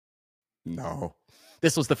 No.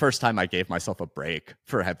 This was the first time I gave myself a break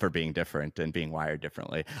for being different and being wired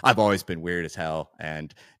differently. I've always been weird as hell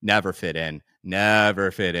and never fit in.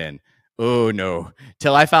 Oh, no.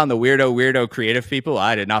 Till I found the weirdo creative people,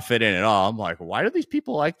 I did not fit in at all. I'm like, why do these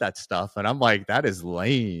people like that stuff? And I'm like, that is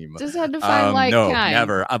lame. Just had to find no, kind.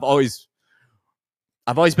 never. I've always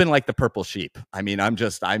been like the purple sheep. I mean, I'm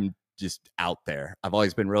just out there. I've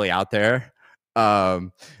always been really out there.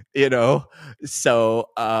 So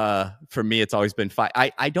for me, it's always been fine.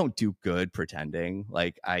 I don't do good pretending.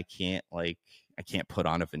 Like I can't put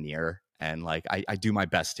on a veneer, and like I do my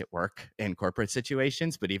best at work in corporate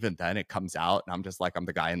situations, but even then it comes out and I'm just like, I'm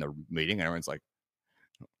the guy in the meeting and everyone's like,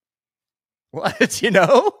 what?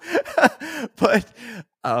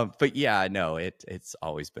 But yeah, no, it's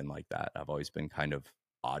always been like that. I've always been kind of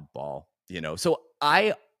oddball,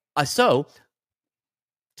 so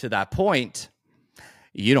to that point,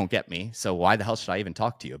 you don't get me. So why the hell should I even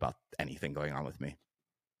talk to you about anything going on with me?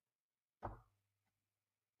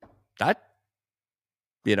 That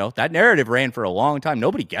narrative ran for a long time.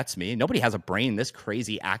 Nobody gets me. Nobody has a brain this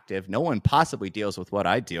crazy active. No one possibly deals with what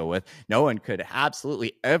I deal with. No one could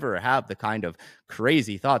absolutely ever have the kind of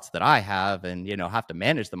crazy thoughts that I have, and, have to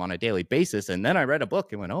manage them on a daily basis. And then I read a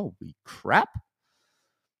book and went, holy crap,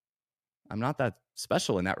 I'm not that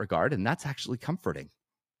special in that regard. And that's actually comforting.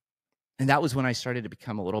 And that was when I started to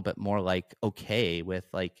become a little bit more like, okay with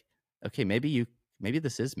like, okay, maybe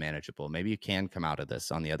this is manageable. Maybe you can come out of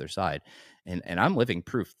this on the other side. And I'm living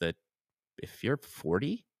proof that if you're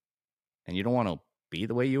 40 and you don't want to be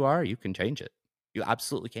the way you are, you can change it. You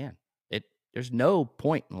absolutely can. There's no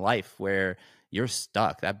point in life where you're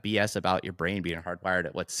stuck. That BS about your brain being hardwired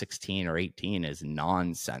at 16 or 18 is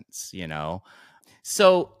nonsense,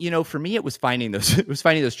 So, for me, it was finding those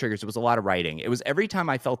triggers. It was a lot of writing. It was every time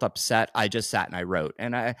I felt upset, I just sat and I wrote.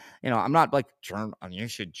 And I'm not like, you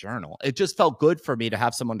should journal. It just felt good for me to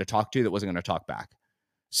have someone to talk to that wasn't going to talk back.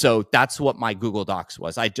 So that's what my Google Docs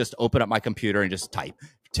was. I just open up my computer and just type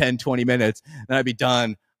 10, 20 minutes, then I'd be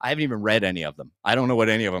done. I haven't even read any of them. I don't know what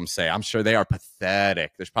any of them say. I'm sure they are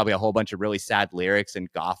pathetic. There's probably a whole bunch of really sad lyrics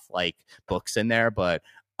and goth-like books in there, but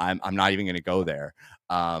I'm not even going to go there.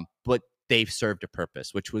 But they've served a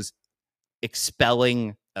purpose, which was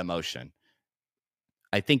expelling emotion.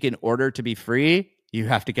 I think in order to be free, you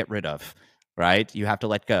have to get rid of, right? You have to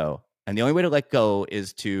let go. And the only way to let go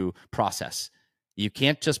is to process. You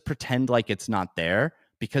can't just pretend like it's not there,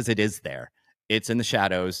 because it is there. It's in the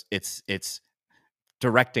shadows. It's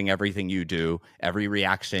directing everything you do, every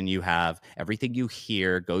reaction you have, everything you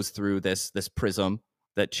hear goes through this prism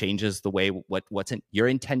that changes the way what's in your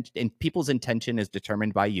intent, and people's intention is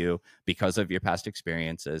determined by you because of your past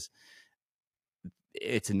experiences.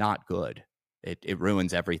 It's not good. It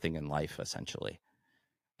ruins everything in life, essentially.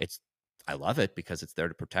 I love it because it's there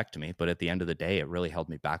to protect me, but at the end of the day, it really held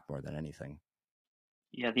me back more than anything.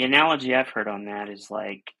 Yeah, the analogy I've heard on that is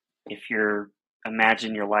like, if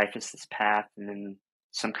imagine your life is this path, and then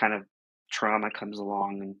some kind of trauma comes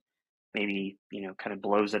along and maybe, kind of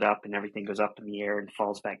blows it up, and everything goes up in the air and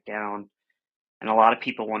falls back down. And a lot of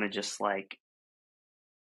people want to just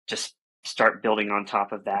start building on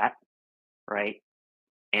top of that, right?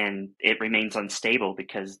 And it remains unstable,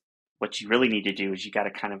 because what you really need to do is you got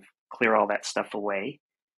to kind of clear all that stuff away,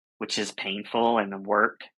 which is painful and the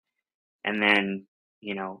work, and then,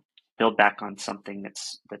 build back on something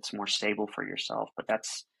that's more stable for yourself. But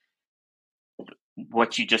that's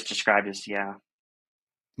what you just described as, yeah,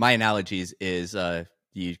 my analogies is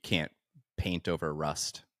you can't paint over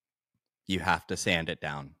rust. You have to sand it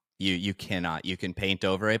down. You cannot. You can paint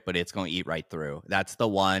over it, but it's going to eat right through. That's the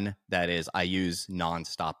one that is I use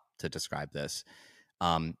nonstop to describe this.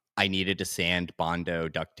 I needed to sand, Bondo,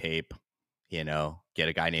 duct tape, get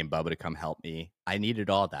a guy named Bubba to come help me. I needed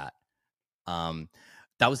all that.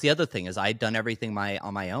 That was the other thing is I'd done everything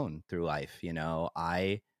on my own through life.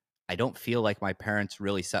 I don't feel like my parents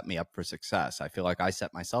really set me up for success. I feel like I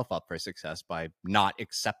set myself up for success by not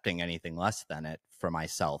accepting anything less than it for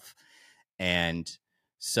myself. And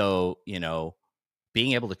so,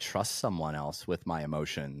 being able to trust someone else with my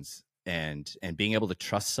emotions and being able to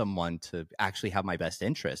trust someone to actually have my best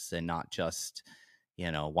interests and not just,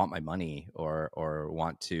 want my money or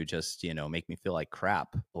want to just, make me feel like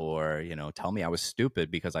crap or, tell me I was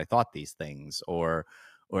stupid because I thought these things or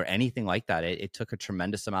anything like that. It took a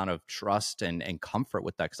tremendous amount of trust and comfort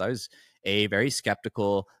with that because I was A, very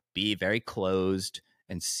skeptical, B, very closed,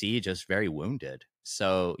 and C, just very wounded.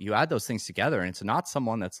 So you add those things together and it's not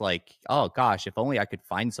someone that's like, oh gosh, if only I could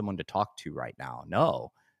find someone to talk to right now.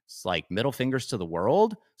 No, it's like middle fingers to the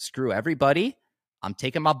world, screw everybody. I'm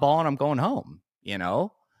taking my ball and I'm going home,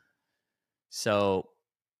 So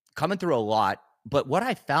coming through a lot. But what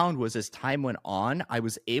I found was as time went on, I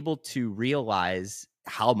was able to realize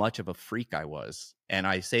how much of a freak I was. And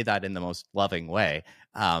I say that in the most loving way.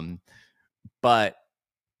 But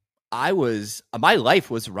my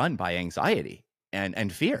life was run by anxiety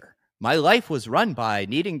and fear. My life was run by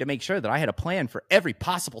needing to make sure that I had a plan for every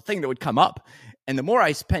possible thing that would come up. And the more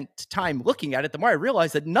I spent time looking at it, the more I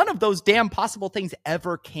realized that none of those damn possible things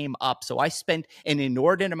ever came up. So I spent an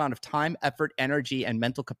inordinate amount of time, effort, energy, and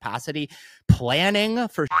mental capacity planning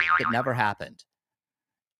for shit that never happened.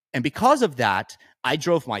 And because of that, I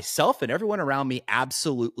drove myself and everyone around me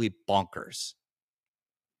absolutely bonkers.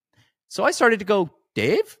 So I started to go,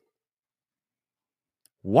 Dave,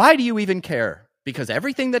 why do you even care? Because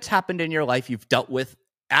everything that's happened in your life, you've dealt with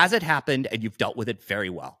as it happened and you've dealt with it very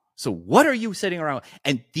well. So what are you sitting around?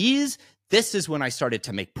 And this is when I started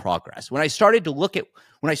to make progress. When I started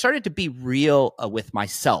to be real with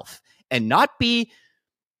myself and not be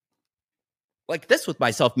like this with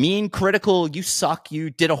myself, mean, critical, you suck, you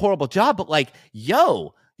did a horrible job, but like,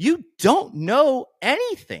 yo, you don't know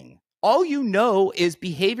anything. All you know is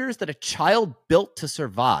behaviors that a child built to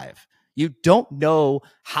survive. You don't know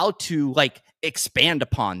how to like expand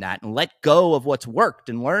upon that and let go of what's worked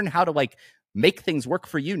and learn how to like make things work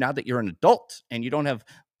for you now that you're an adult and you don't have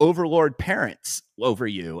overlord parents over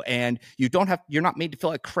you and you're not made to feel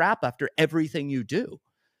like crap after everything you do.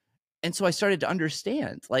 And so I started to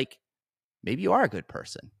understand like, maybe you are a good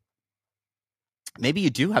person. Maybe you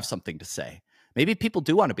do have something to say. Maybe people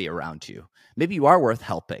do want to be around you. Maybe you are worth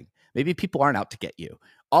helping. Maybe people aren't out to get you.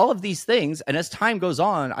 All of these things. And as time goes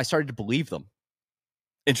on, I started to believe them.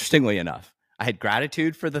 Interestingly enough, I had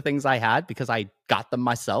gratitude for the things I had because I got them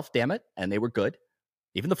myself, damn it. And they were good.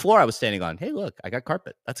 Even the floor I was standing on. Hey, look, I got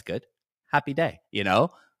carpet. That's good. Happy day.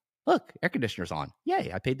 Look, air conditioner's on.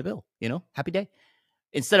 Yay, I paid the bill. Happy day.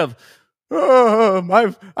 Instead of,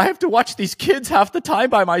 I have to watch these kids half the time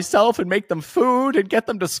by myself and make them food and get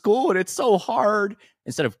them to school. And it's so hard.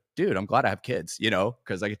 Instead of, dude, I'm glad I have kids,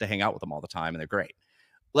 because I get to hang out with them all the time and they're great.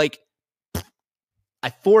 Like, I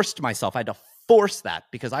forced myself. I had to force that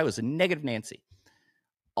because I was a negative Nancy.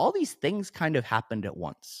 All these things kind of happened at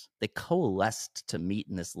once. They coalesced to meet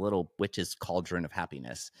in this little witch's cauldron of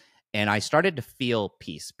happiness. And I started to feel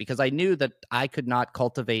peace because I knew that I could not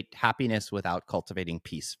cultivate happiness without cultivating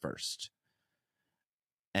peace first.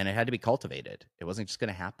 And it had to be cultivated. It wasn't just going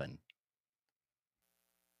to happen.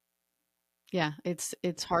 Yeah,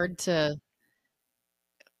 it's hard to.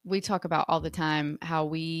 We talk about all the time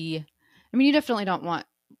how you definitely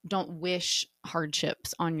don't wish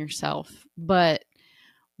hardships on yourself, but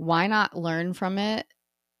why not learn from it?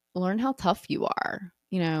 Learn how tough you are.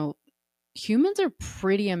 Humans are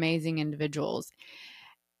pretty amazing individuals.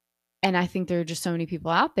 And I think there are just so many people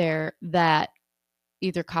out there that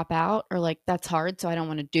either cop out or like, that's hard, so I don't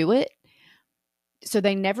want to do it. So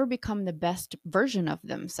they never become the best version of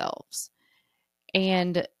themselves.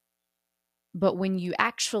 But when you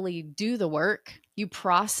actually do the work, you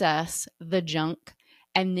process the junk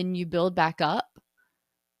and then you build back up,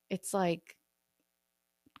 it's like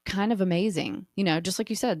kind of amazing, just like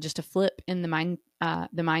you said, just a flip in the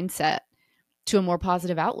mindset to a more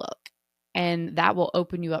positive outlook. And that will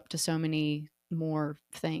open you up to so many more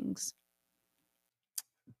things.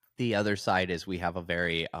 The other side is we have a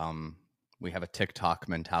very, we have a TikTok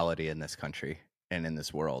mentality in this country and in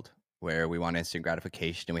this world where we want instant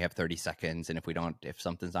gratification and we have 30 seconds. And if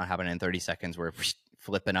something's not happening in 30 seconds, we're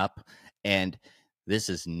flipping up. And this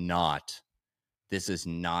is not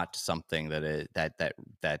something that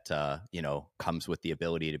comes with the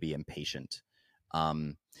ability to be impatient.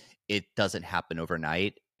 It doesn't happen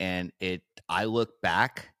overnight. And I look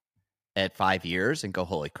back at 5 years and go,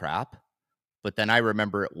 holy crap. But then I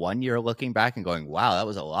remember 1 year looking back and going, wow, that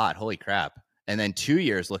was a lot. Holy crap. And then 2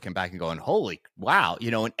 years looking back and going, holy wow.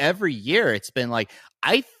 And every year it's been like,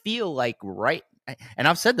 I feel like and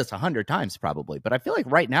I've said this 100 times probably, but I feel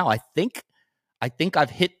like right now, I think I've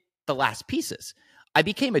hit the last pieces. I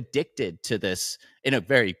became addicted to this in a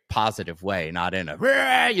very positive way, not in a,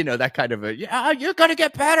 that kind of yeah, you're going to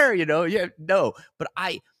get better, yeah, no. But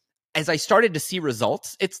as I started to see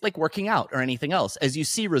results, it's like working out or anything else. As you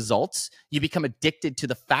see results, you become addicted to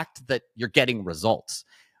the fact that you're getting results.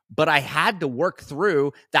 But I had to work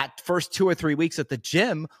through that first 2 or 3 weeks at the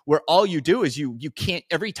gym where all you do is you can't,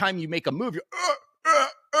 every time you make a move, you're,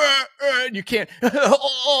 and you can't,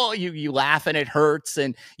 you laugh and it hurts,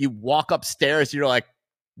 and you walk upstairs, you're like,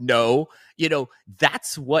 no,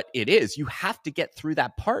 that's what it is. You have to get through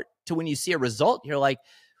that part to when you see a result, you're like,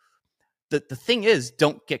 the thing is,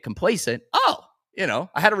 don't get complacent. Oh,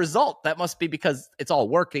 I had a result. That must be because it's all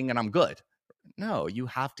working and I'm good. No, you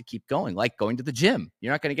have to keep going, like going to the gym.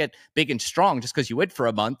 You're not going to get big and strong just because you went for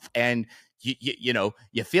a month and you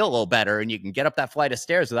feel a little better and you can get up that flight of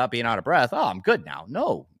stairs without being out of breath. Oh, I'm good now.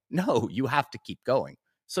 No, you have to keep going.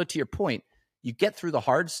 So to your point, you get through the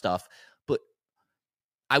hard stuff, but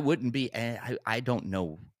I wouldn't be, I don't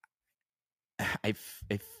know. It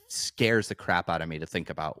scares the crap out of me to think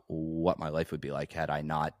about what my life would be like had I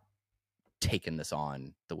not taken this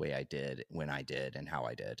on the way I did, when I did, and how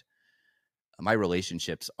I did. My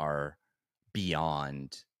relationships are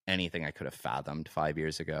beyond anything I could have fathomed 5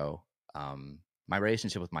 years ago. My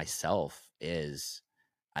relationship with myself is,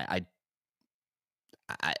 I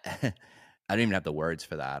I don't even have the words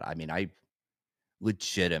for that. I mean, I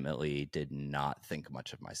legitimately did not think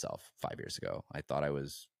much of myself 5 years ago. I thought I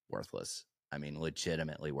was worthless. I mean,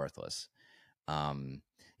 legitimately worthless.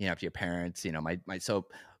 After your parents, so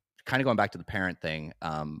kind of going back to the parent thing,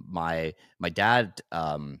 my dad,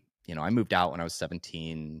 I moved out when I was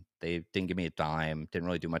 17. They didn't give me a dime, didn't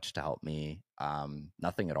really do much to help me.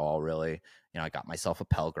 Nothing at all, really. I got myself a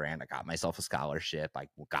Pell Grant. I got myself a scholarship. I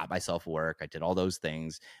got myself work. I did all those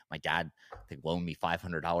things. My dad, they loaned me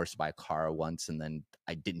 $500 to buy a car once, and then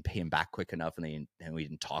I didn't pay him back quick enough, and we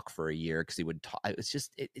didn't talk for a year because he would talk. It was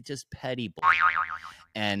just, it just petty.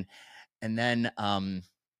 And then I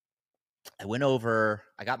went over.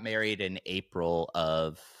 I got married in April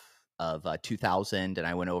of 2000, and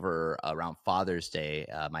I went over around Father's Day.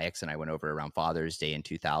 My ex and I went over around Father's Day in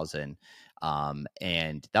 2000,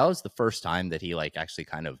 and that was the first time that he actually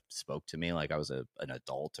kind of spoke to me like I was an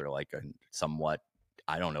adult, or like a somewhat,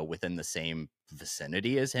 I don't know, within the same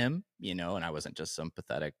vicinity as him, and I wasn't just some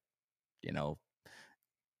pathetic,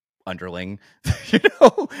 underling,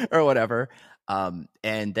 or whatever. And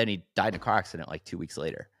then he died in a car accident 2 weeks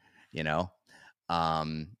later,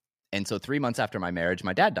 and so 3 months after my marriage,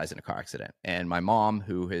 my dad dies in a car accident. And my mom,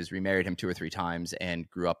 who has remarried him 2 or 3 times and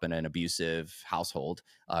grew up in an abusive household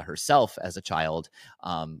herself as a child,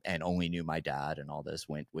 and only knew my dad and all this,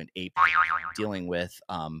 went ape, dealing with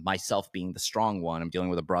myself being the strong one. I'm dealing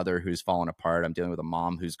with a brother who's fallen apart. I'm dealing with a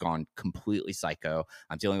mom who's gone completely psycho.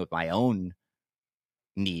 I'm dealing with my own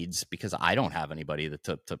needs because I don't have anybody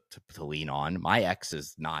to lean on. My ex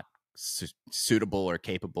is not suitable or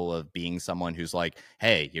capable of being someone who's like,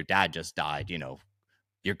 hey, your dad just died,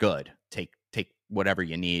 you're good, take whatever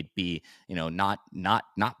you need, be, not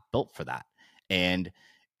built for that. And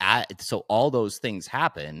so all those things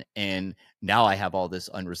happen, and now I have all this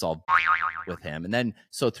unresolved with him. And then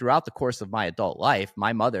so throughout the course of my adult life,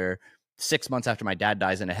 my mother, 6 months after my dad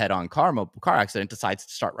dies in a head-on car accident, decides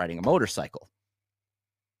to start riding a motorcycle.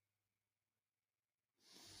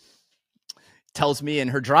 Tells me in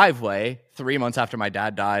her driveway 3 months after my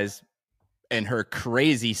dad dies, and her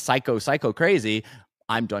crazy psycho crazy,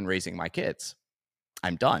 I'm done raising my kids.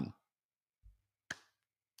 I'm done.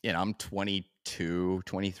 I'm 22,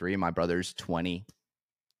 23. My brother's 20.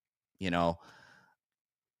 It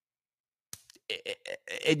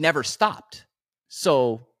never stopped.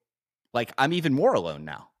 So I'm even more alone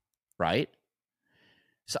now. Right.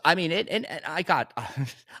 So, I mean, and I got,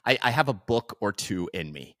 I have a book or two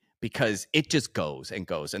in me, because it just goes and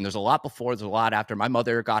goes. And there's a lot before, there's a lot after. My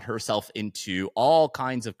mother got herself into all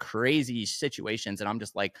kinds of crazy situations. And I'm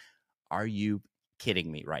just like, are you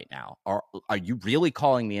kidding me right now? Are you really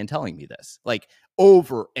calling me and telling me this?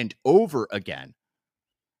 Over and over again.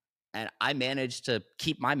 And I managed to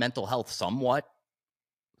keep my mental health some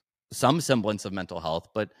semblance of mental health.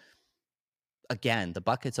 But again, the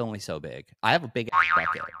bucket's only so big. I have a big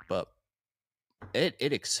bucket, but it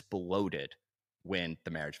exploded when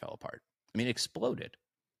the marriage fell apart. I mean, it exploded.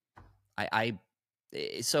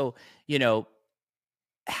 So,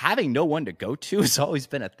 having no one to go to has always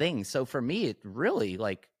been a thing. So for me, it really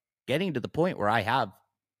like getting to the point where I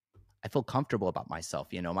feel comfortable about myself.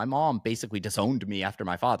 My mom basically disowned me after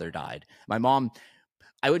my father died. My mom,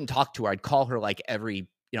 I wouldn't talk to her. I'd call her like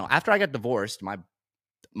after I got divorced, my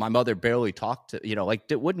mother barely talked to, like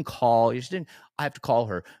wouldn't call. You just didn't, I have to call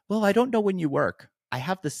her. Well, I don't know when you work. I've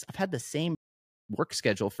had the same work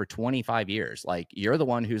schedule for 25 years. Like, you're the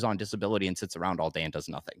one who's on disability and sits around all day and does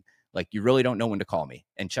nothing. Like, you really don't know when to call me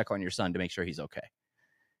and check on your son to make sure he's okay.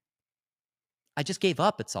 I just gave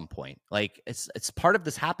up at some point. Like, it's part of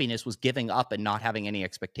this happiness was giving up and not having any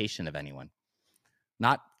expectation of anyone.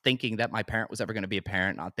 Not thinking that my parent was ever going to be a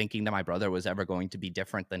parent, not thinking that my brother was ever going to be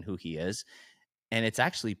different than who he is. And it's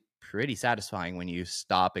actually pretty satisfying when you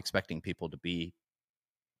stop expecting people to be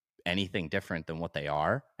anything different than what they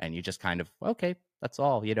are, and you just kind of, okay, that's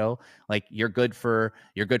all, like, you're good for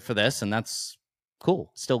this, and that's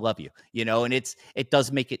cool, still love you, and it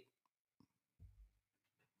does make it,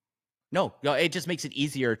 no, it just makes it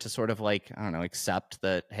easier to sort of, like, I don't know, accept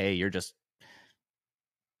that, hey, you're just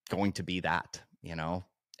going to be that,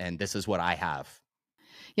 and this is what I have.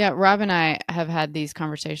 Yeah, Rob and I have had these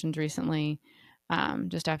conversations recently,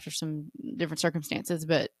 just after some different circumstances,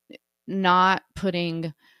 but not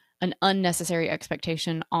putting an unnecessary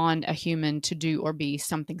expectation on a human to do or be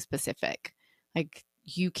something specific. Like,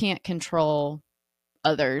 you can't control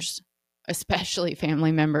others, especially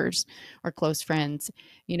family members or close friends,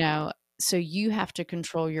 so you have to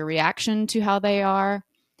control your reaction to how they are.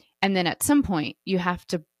 And then at some point, you have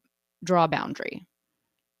to draw a boundary,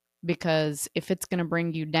 because if it's going to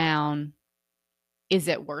bring you down, is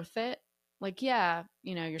it worth it? Like, yeah,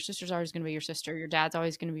 your sister's always going to be your sister, your dad's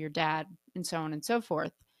always going to be your dad, and so on and so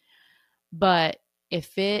forth. But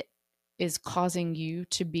if it is causing you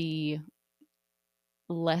to be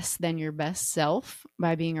less than your best self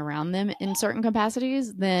by being around them in certain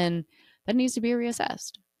capacities, then that needs to be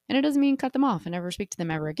reassessed. And it doesn't mean cut them off and never speak to them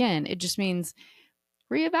ever again. It just means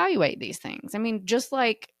reevaluate these things. I mean, just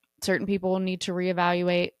like certain people need to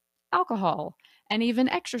reevaluate alcohol and even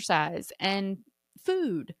exercise and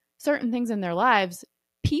food, certain things in their lives,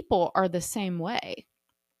 people are the same way.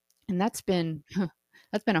 And that's been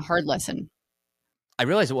a hard lesson. I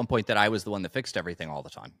realized at one point that I was the one that fixed everything all the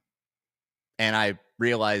time. And I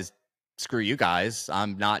realized, screw you guys,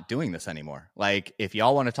 I'm not doing this anymore. Like, if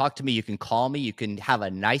y'all want to talk to me, you can call me. You can have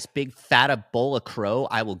a nice big fat bowl of crow.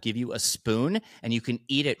 I will give you a spoon and you can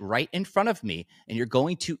eat it right in front of me. And you're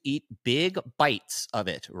going to eat big bites of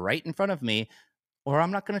it right in front of me, or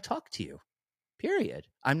I'm not going to talk to you. Period.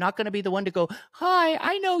 I'm not going to be the one to go, hi,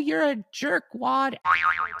 I know you're a jerkwad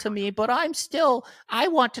to me, but I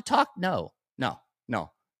want to talk. No.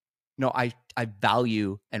 I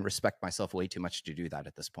value and respect myself way too much to do that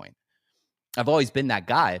at this point. I've always been that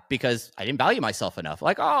guy because I didn't value myself enough.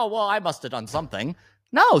 Like, oh, well, I must have done something.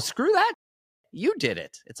 No, screw that. You did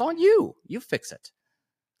it. It's on you. You fix it.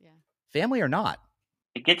 Yeah. Family or not.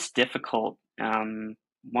 It gets difficult.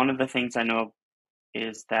 One of the things I know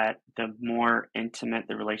is that the more intimate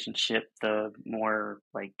the relationship, the more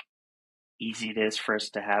like easy it is for us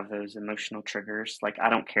to have those emotional triggers. Like, I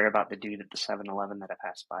don't care about the dude at the 7-Eleven that I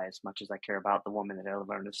pass by as much as I care about the woman that I live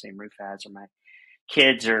under the same roof as, or my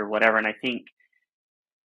kids or whatever. And I think,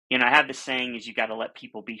 I have this saying is you got to let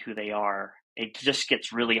people be who they are. It just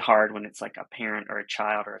gets really hard when it's like a parent or a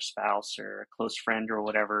child or a spouse or a close friend or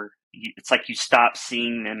whatever. It's like you stop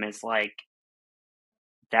seeing them as like,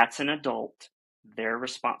 that's an adult. They're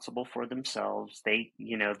responsible for themselves. They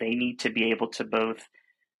need to be able to both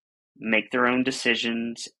make their own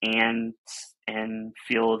decisions and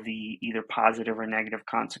feel the either positive or negative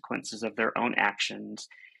consequences of their own actions.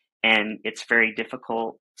 And it's very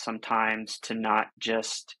difficult sometimes to not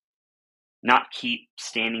keep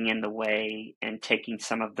standing in the way and taking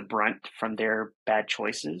some of the brunt from their bad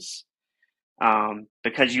choices,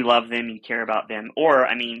 because you love them, you care about them. Or,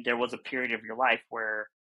 I mean, there was a period of your life where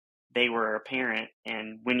they were a parent,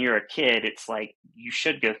 and when you're a kid, it's like you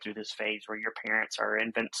should go through this phase where your parents are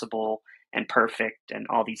invincible and perfect and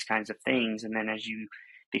all these kinds of things. And then as you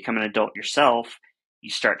become an adult yourself, you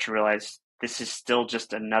start to realize this is still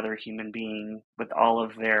just another human being with all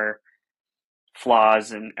of their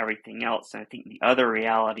flaws and everything else. And I think the other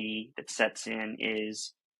reality that sets in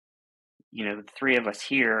is, the three of us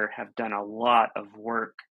here have done a lot of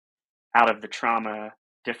work out of the trauma,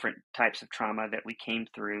 different types of trauma that we came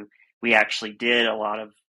through. We actually did a lot of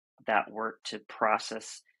that work to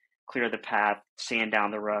process clear the path, sand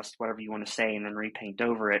down the rust, whatever you want to say, and then repaint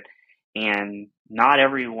over it. And not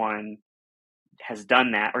everyone has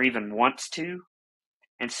done that or even wants to.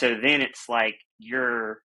 And so then it's like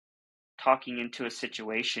you're talking into a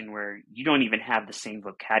situation where you don't even have the same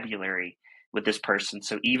vocabulary with this person.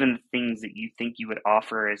 So even things that you think you would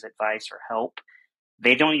offer as advice or help,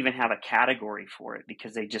 they don't even have a category for it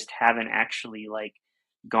because they just haven't actually like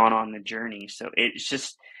gone on the journey. So it's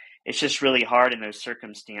just really hard in those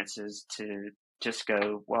circumstances to just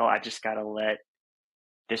go, well, I just got to let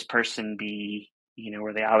this person be,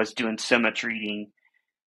 where I was doing so much reading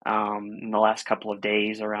in the last couple of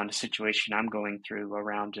days around a situation I'm going through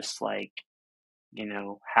around just like,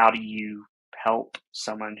 how do you help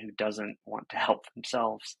someone who doesn't want to help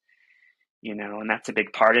themselves? And that's a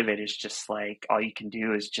big part of it is just like all you can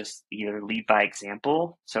do is just either lead by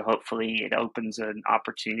example. So hopefully it opens an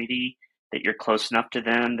opportunity that you're close enough to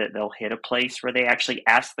them that they'll hit a place where they actually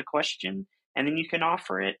ask the question and then you can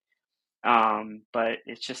offer it. But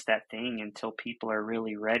it's just that thing until people are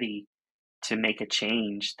really ready to make a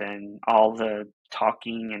change, then all the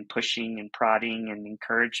talking and pushing and prodding and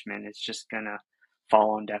encouragement is just going to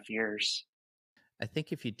fall on deaf ears. I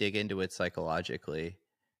think if you dig into it psychologically,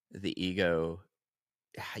 the ego,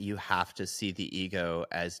 you have to see the ego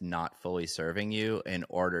as not fully serving you in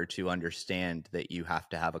order to understand that you have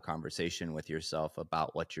to have a conversation with yourself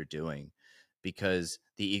about what you're doing, because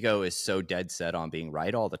the ego is so dead set on being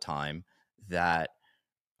right all the time that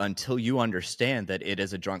until you understand that it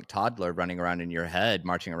is a drunk toddler running around in your head,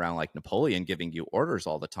 marching around like Napoleon, giving you orders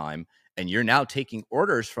all the time, and you're now taking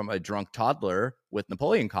orders from a drunk toddler with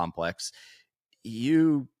Napoleon complex,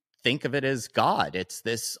 you think of it as God. It's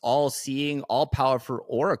this all-seeing, all-powerful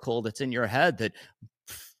oracle that's in your head that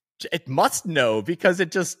it must know because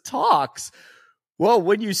it just talks. Well,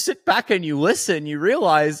 when you sit back and you listen, you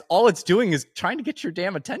realize all it's doing is trying to get your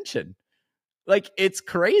damn attention. Like, it's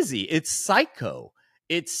crazy. It's psycho.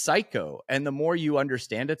 It's psycho. And the more you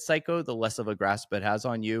understand it's psycho, the less of a grasp it has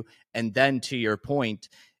on you. And then to your point,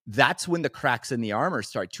 that's when the cracks in the armor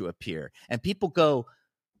start to appear. And people go,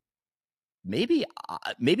 maybe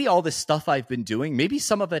all this stuff I've been doing, maybe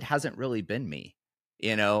some of it hasn't really been me.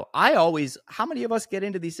 How many of us get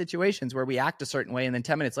into these situations where we act a certain way and then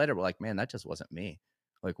 10 minutes later, we're like, man, that just wasn't me.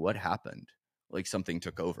 Like, what happened? Like something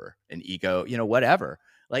took over, an ego, whatever.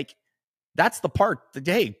 Like, that's the part that,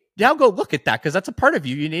 hey, now go look at that because that's a part of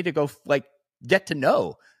you. You need to go like get to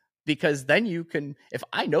know, because then you can, if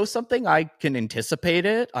I know something, I can anticipate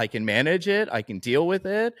it. I can manage it. I can deal with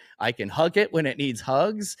it. I can hug it when it needs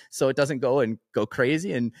hugs so it doesn't go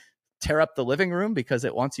crazy and tear up the living room because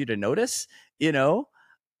it wants you to notice.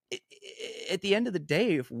 At the end of the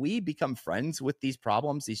day, if we become friends with these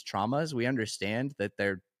problems, these traumas, we understand that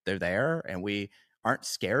they're there and we aren't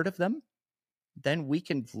scared of them, then we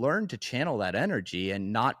can learn to channel that energy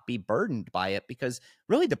and not be burdened by it, because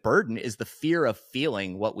really the burden is the fear of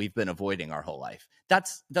feeling what we've been avoiding our whole life.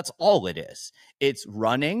 That's all it is. It's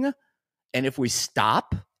running. And if we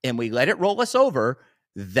stop and we let it roll us over,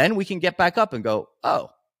 then we can get back up and go,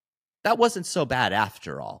 oh, that wasn't so bad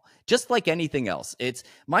after all. Just like anything else, it's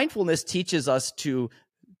mindfulness teaches us to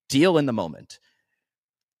deal in the moment.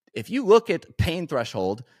 If you look at pain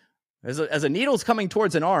threshold, as a needle's coming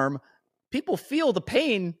towards an arm, people feel the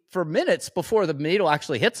pain for minutes before the needle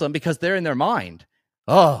actually hits them because they're in their mind.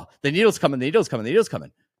 Oh, the needle's coming, the needle's coming, the needle's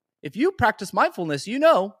coming. If you practice mindfulness,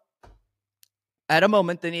 at a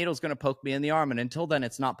moment, the needle's going to poke me in the arm. And until then,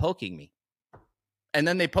 it's not poking me. And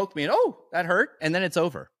then they poke me and, oh, that hurt. And then it's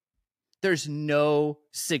over. There's no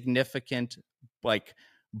significant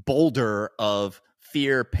boulder of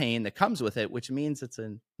fear, pain that comes with it, which means it's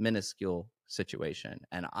a minuscule situation.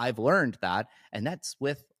 And I've learned that. And that's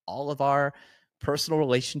with all of our personal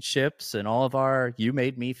relationships and all of our you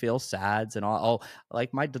made me feel sads and all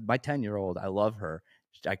like my 10-year-old, I love her.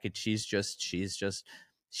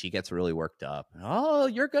 She gets really worked up. Oh,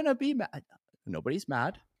 you're gonna be mad. Nobody's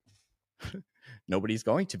mad. Nobody's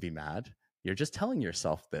going to be mad. You're just telling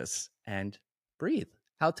yourself this, and breathe.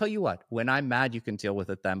 I'll tell you what, when I'm mad, you can deal with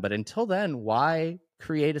it then. But until then, why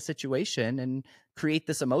create a situation and create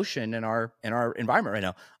this emotion in our environment right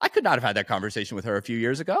now? I could not have had that conversation with her a few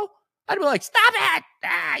years ago. I'd be like, stop it.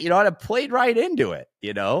 I'd have played right into it,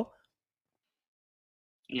 Yeah,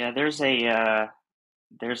 there's a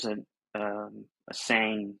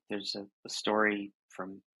saying, there's a story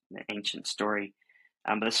from an ancient story.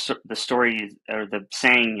 But the story or the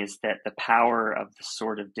saying is that the power of the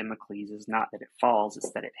sword of Damocles is not that it falls,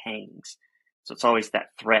 it's that it hangs. So it's always that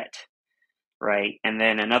threat, right? And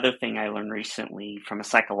then another thing I learned recently from a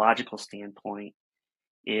psychological standpoint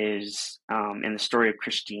is in the story of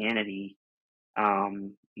Christianity,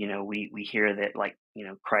 We hear that, like,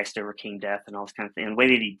 Christ overcame death and all this kind of thing. And the way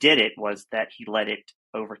that he did it was that he let it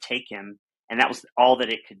overtake him, and that was all that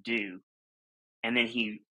it could do. And then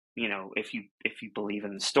he, if you believe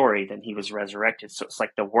in the story, then he was resurrected. So it's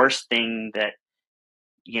like the worst thing that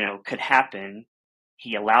could happen.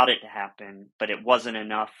 He allowed it to happen, but it wasn't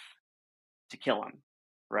enough to kill him,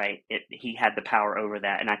 right? He had the power over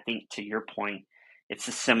that. And I think, to your point, it's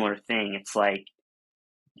a similar thing. It's like,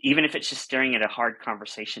 even if it's just staring at a hard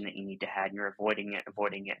conversation that you need to have, and you're avoiding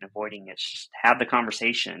it, just have the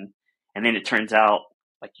conversation. And then it turns out,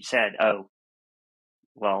 like you said, oh,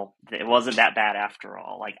 well, it wasn't that bad after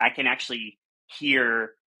all. Like, I can actually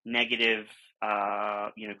hear negative,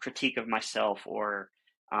 critique of myself, or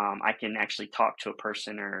I can actually talk to a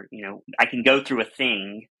person, or, I can go through a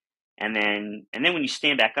thing. And then when you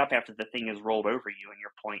stand back up after the thing has rolled over you, and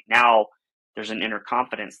your point, now there's an inner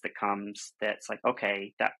confidence that comes, that's like,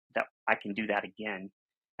 okay, that I can do that again.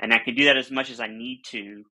 And I can do that as much as I need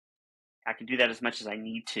to.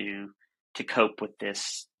 To cope with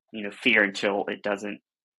this, fear, until it doesn't.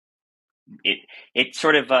 It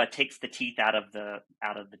sort of takes the teeth out of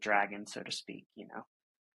the dragon, so to speak.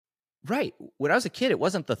 Right. When I was a kid, it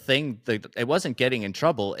wasn't the thing that it wasn't getting in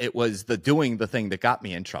trouble. It was the doing the thing that got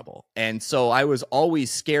me in trouble. And so I was always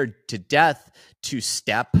scared to death to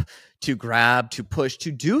step, to grab, to push,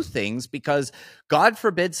 to do things, because God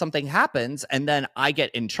forbid something happens and then I get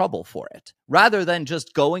in trouble for it, rather than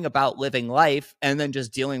just going about living life and then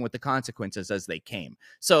just dealing with the consequences as they came.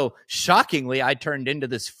 So shockingly, I turned into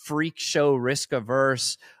this freak show, risk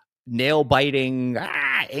averse, nail biting,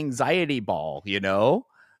 anxiety ball,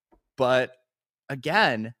 But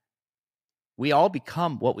again, we all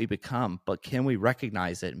become what we become, but can we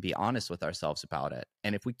recognize it and be honest with ourselves about it?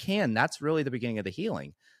 And if we can, that's really the beginning of the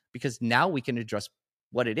healing, because now we can address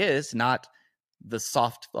what it is, not the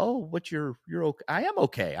soft, oh, you're okay. I am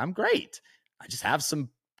okay. I'm great. I just have some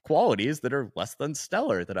qualities that are less than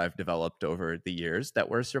stellar that I've developed over the years, that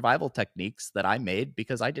were survival techniques that I made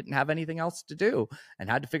because I didn't have anything else to do and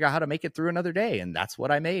had to figure out how to make it through another day. And that's what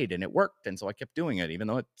I made, and it worked. And so I kept doing it, even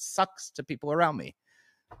though it sucks to people around me.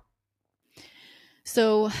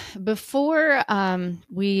 So before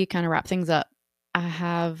we kind of wrap things up, I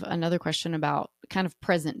have another question about kind of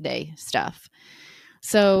present day stuff.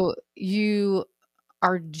 So you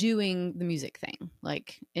are doing the music thing,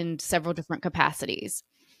 like, in several different capacities.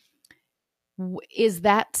 Is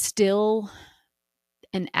that still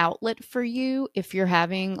an outlet for you if you're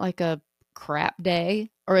having like a crap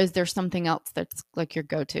day, or is there something else that's like your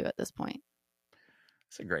go-to at this point?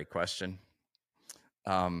 It's a great question.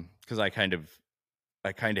 Because I kind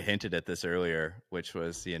of hinted at this earlier, which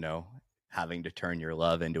was, having to turn your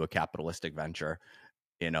love into a capitalistic venture,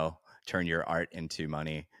 turn your art into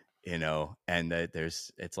money, and that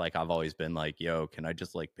it's like, I've always been like, yo, can I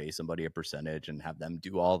just like pay somebody a percentage and have them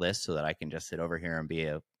do all this so that I can just sit over here and be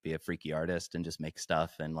a freaky artist and just make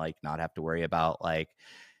stuff, and like not have to worry about like,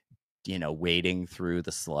 wading through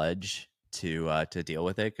the sludge to deal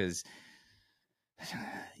with it. Because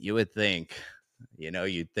you would think,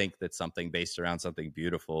 you'd think that something based around something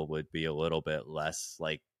beautiful would be a little bit less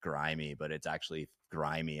like grimy, but it's actually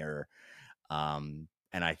grimier.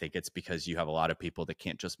 And I think it's because you have a lot of people that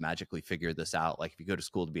can't just magically figure this out. Like, if you go to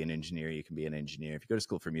school to be an engineer, you can be an engineer. If you go to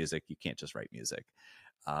school for music, you can't just write music.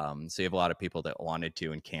 So you have a lot of people that wanted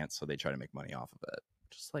to and can't, so they try to make money off of it,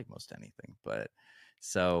 just like most anything. But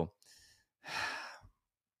so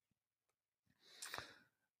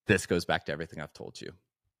this goes back to everything I've told you.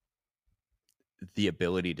 The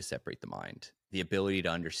ability to separate the mind, the ability to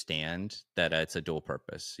understand that it's a dual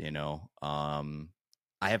purpose,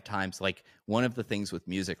 I have times, like, one of the things with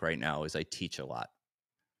music right now is I teach a lot.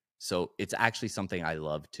 So it's actually something I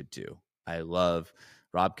love to do.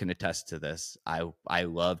 Rob can attest to this. I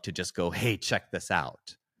love to just go, hey, check this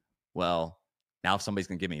out. Well, now if somebody's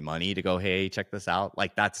going to give me money to go, hey, check this out,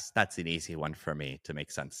 like that's an easy one for me to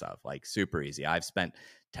make sense of, like super easy. I've spent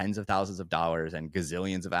tens of thousands of dollars and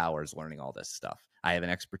gazillions of hours learning all this stuff. I have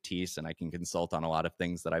an expertise and I can consult on a lot of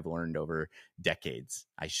things that I've learned over decades.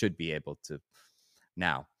 I should be able to.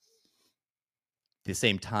 Now, at the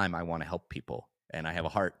same time, I want to help people, and I have a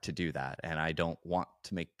heart to do that. And I don't want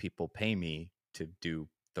to make people pay me to do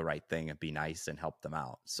the right thing and be nice and help them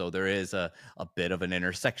out. So there is a bit of an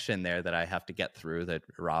intersection there that I have to get through, that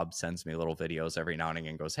Rob sends me little videos every now and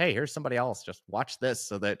again and goes, hey, here's somebody else, just watch this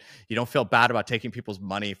so that you don't feel bad about taking people's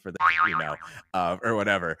money for the, or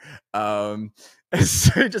whatever. So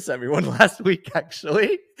he just sent me one last week,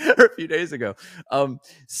 actually, or a few days ago.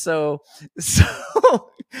 So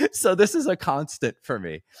this is a constant for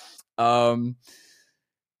me.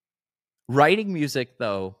 Writing music,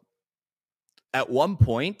 though, at one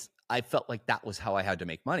point, I felt like that was how I had to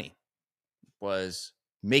make money, was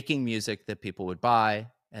making music that people would buy,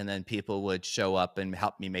 and then people would show up and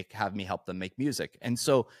have me help them make music. And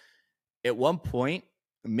so at one point,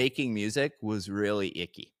 making music was really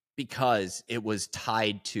icky because it was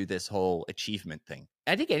tied to this whole achievement thing.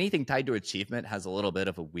 I think anything tied to achievement has a little bit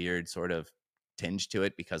of a weird sort of tinge to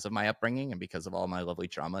it because of my upbringing and because of all my lovely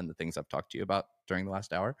trauma and the things I've talked to you about during the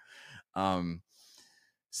last hour.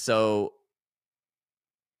 So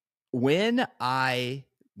when I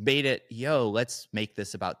made it, let's make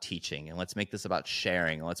this about teaching, and let's make this about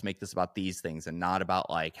sharing, and let's make this about these things, and not about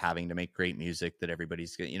like having to make great music that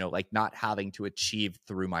everybody's, like not having to achieve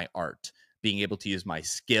through my art, being able to use my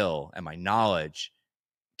skill and my knowledge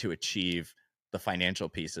to achieve the financial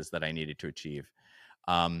pieces that I needed to achieve.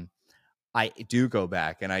 I do go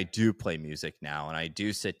back and I do play music now, and I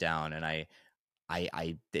do sit down and I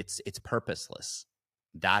it's purposeless.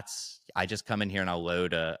 I just come in here and I'll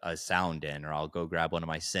load a sound in, or I'll go grab one of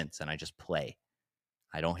my synths and I just play.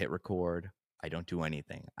 I don't hit record. I don't do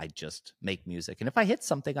anything. I just make music. And if I hit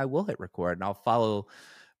something, I will hit record and I'll follow.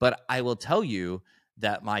 But I will tell you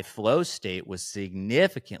that my flow state was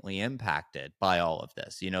significantly impacted by all of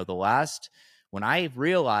this. When I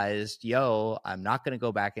realized, I'm not going to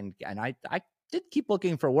go back and I did keep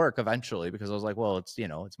looking for work eventually, because I was like, well, it's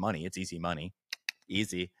money. It's easy money.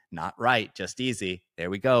 Easy, not right, just easy. There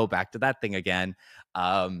we go, back to that thing again.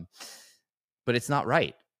 But it's not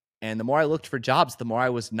right. And the more I looked for jobs, the more I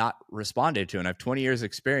was not responded to. And I have 20 years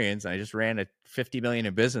experience, and I just ran a 50 million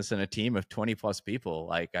in business and a team of 20 plus people.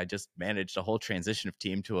 Like, I just managed a whole transition of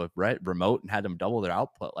team to a remote and had them double their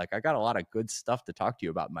output. Like, I got a lot of good stuff to talk to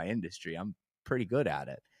you about in my industry. I'm pretty good at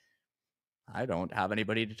it. I don't have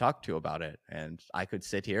anybody to talk to about it. And I could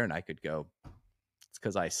sit here and I could go, it's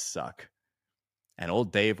because I suck. And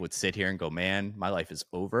old Dave would sit here and go, man, my life is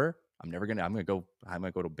over. I'm going to go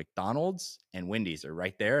to McDonald's, and Wendy's are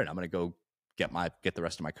right there. And I'm going to go get the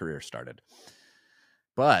rest of my career started.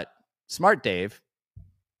 But smart Dave,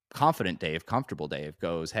 confident Dave, comfortable Dave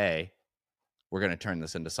goes, hey, we're going to turn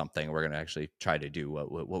this into something. We're going to actually try to do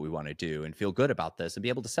what we want to do and feel good about this and be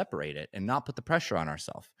able to separate it and not put the pressure on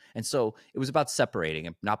ourselves. And so it was about separating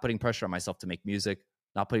and not putting pressure on myself to make music,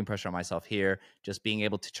 not putting pressure on myself here, just being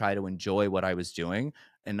able to try to enjoy what I was doing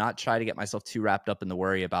and not try to get myself too wrapped up in the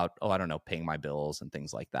worry about, paying my bills and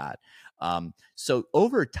things like that. So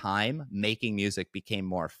over time, making music became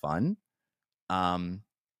more fun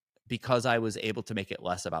because I was able to make it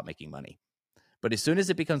less about making money. But as soon as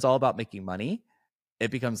it becomes all about making money,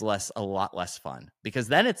 it becomes a lot less fun, because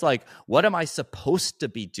then it's like, what am I supposed to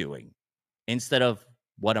be doing instead of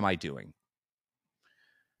what am I doing?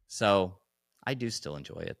 So I do still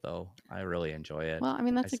enjoy it, though. I really enjoy it. Well, I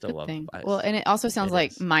mean, that's a good thing. Well, and it also sounds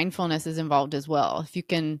like mindfulness is involved as well. If you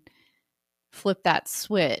can flip that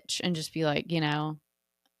switch and just be like,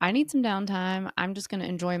 I need some downtime. I'm just going to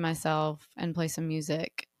enjoy myself and play some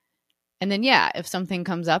music. And then, if something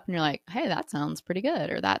comes up and you're like, hey, that sounds pretty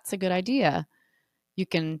good, or that's a good idea, you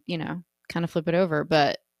can, kind of flip it over.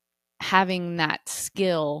 But having that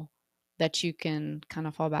skill that you can kind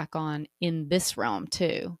of fall back on in this realm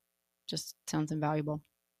too just sounds invaluable.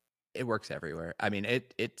 It works everywhere. I mean,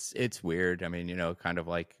 it's weird. I mean, kind of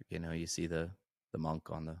like, you see the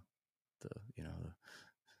monk on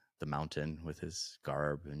the mountain with his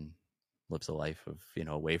garb and lives a life of,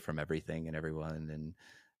 away from everything and everyone. And,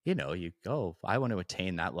 you go, I want to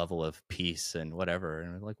attain that level of peace and whatever.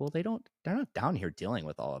 And we're like, well, they're not down here dealing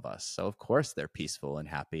with all of us. So of course they're peaceful and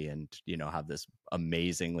happy and, have this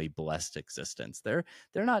amazingly blessed existence. They're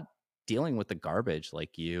not dealing with the garbage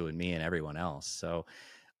like you and me and everyone else. So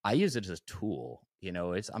I use it as a tool.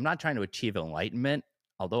 I'm not trying to achieve enlightenment,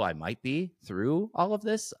 although I might be through all of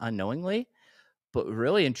this unknowingly. But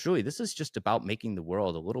really and truly, this is just about making the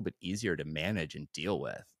world a little bit easier to manage and deal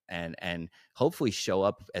with, and hopefully show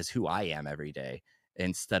up as who I am every day,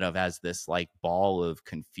 instead of as this like ball of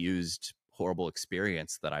confused, horrible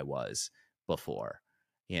experience that I was before.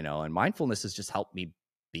 And mindfulness has just helped me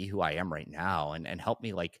be who I am right now, and help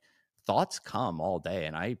me, like, thoughts come all day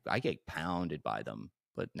and I get pounded by them.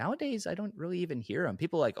 But nowadays I don't really even hear them.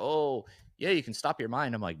 People are like, oh yeah, you can stop your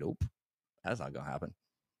mind. I'm like, nope, that's not gonna happen.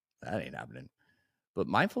 That ain't happening. But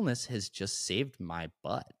mindfulness has just saved my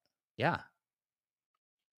butt. Yeah.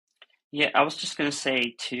 Yeah, I was just going to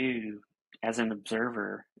say too, as an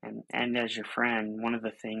observer and as your friend, one of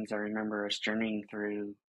the things I remember us journeying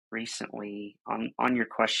through recently on your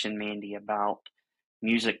question, Mandy, about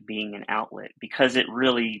music being an outlet, because it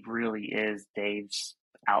really, really is Dave's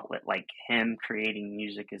outlet. Like, him creating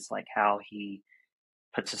music is like how he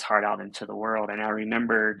puts his heart out into the world. And I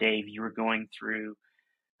remember, Dave, you were going through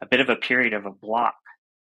a bit of a period of a block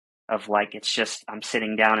of like, it's just, I'm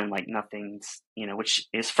sitting down and like nothing's, which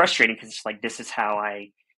is frustrating because it's like, this is how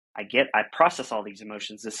I process all these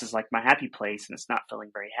emotions. This is like my happy place, and it's not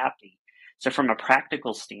feeling very happy. So from a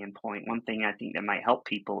practical standpoint, one thing I think that might help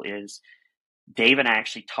people is Dave and I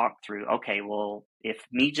actually talked through, okay, well, if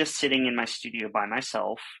me just sitting in my studio by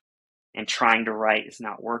myself and trying to write is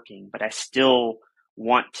not working, but I still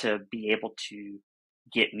want to be able to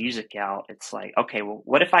get music out, it's like, okay, well,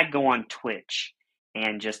 what if I go on Twitch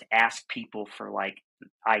and just ask people for like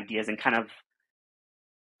ideas and kind of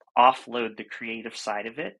offload the creative side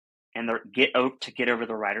of it and get over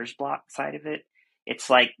the writer's block side of it. It's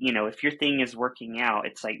like, if your thing is working out,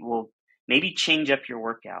 it's like, well, maybe change up your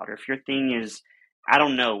workout. Or if your thing is, I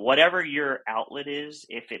don't know, whatever your outlet is,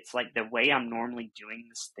 if it's like the way I'm normally doing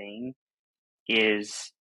this thing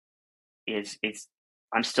is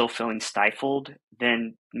I'm still feeling stifled,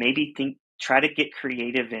 then maybe try to get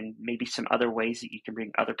creative and maybe some other ways that you can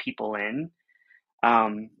bring other people in,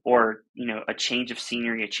 or a change of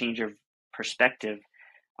scenery, a change of perspective,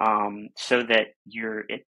 so that you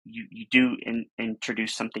do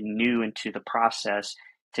introduce something new into the process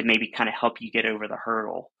to maybe kind of help you get over the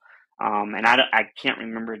hurdle. And I can't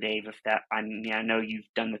remember, Dave, if that, I know you've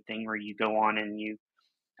done the thing where you go on and you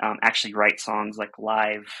actually write songs like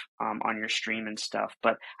live on your stream and stuff.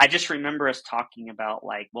 But I just remember us talking about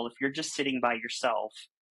like, well, if you're just sitting by yourself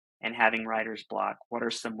and having writer's block, what are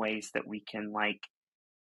some ways that we can like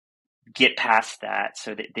get past that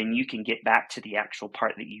so that then you can get back to the actual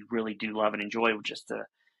part that you really do love and enjoy, which is the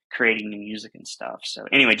creating new music and stuff. So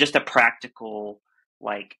anyway, just a practical,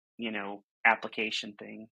 like, application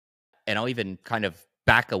thing. And I'll even kind of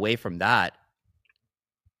back away from that.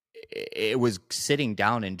 It was sitting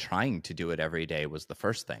down and trying to do it every day was the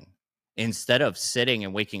first thing. Instead of sitting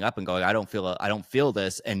and waking up and going, I don't feel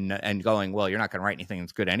this, and going, well, you're not going to write anything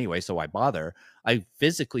that's good anyway, so why bother? I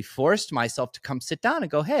physically forced myself to come sit down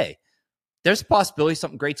and go, hey, there's a possibility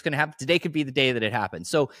something great's going to happen. Today could be the day that it happens.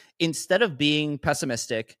 So instead of being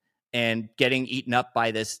pessimistic and getting eaten up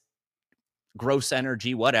by this gross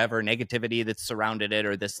energy, whatever, negativity that's surrounded it,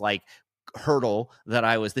 or this like hurdle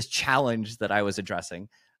this challenge that I was addressing,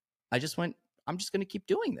 I just went, I'm just going to keep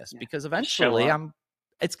doing this because eventually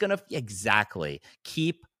it's going to exactly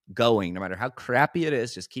keep going. No matter how crappy it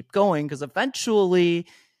is, just keep going, because eventually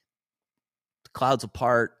the clouds will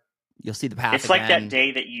part. You'll see the path. It's like that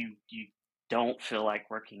day that you don't feel like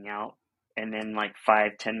working out, and then like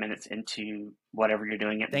 5-10 minutes into whatever you're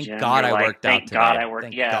doing at the gym, thank God I worked out today. Thank God I worked.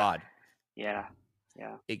 Thank yeah. God. Yeah.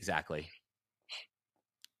 Exactly.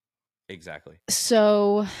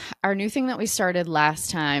 So our new thing that we started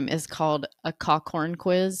last time is called a cockhorn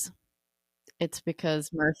quiz. It's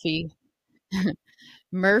because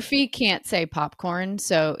Murphy can't say popcorn,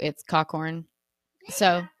 so it's cockhorn.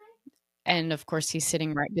 So, and of course he's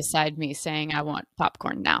sitting right beside me saying, I want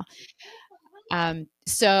popcorn now.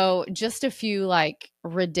 So just a few like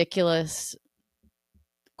ridiculous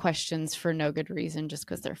questions for no good reason, just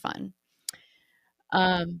because they're fun.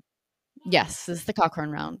 Yes, this is the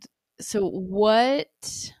cockhorn round. So what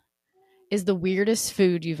is the weirdest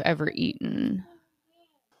food you've ever eaten?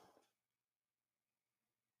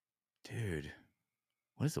 Dude,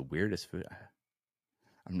 what is the weirdest food?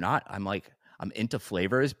 I'm into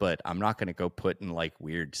flavors, but I'm not going to go put in like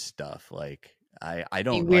weird stuff. Like I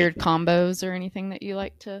don't any weird combos or anything that you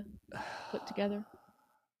like to put together.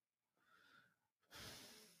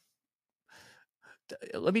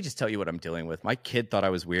 Let me just tell you what I'm dealing with. My kid thought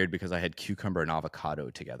I was weird because I had cucumber and avocado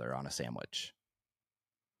together on a sandwich.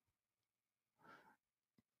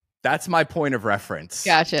 That's my point of reference.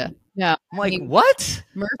 Gotcha. Yeah. I'm like, what?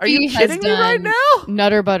 Murphy Are you kidding me right now?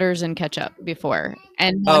 Nutter butters and ketchup before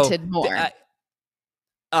and wanted more.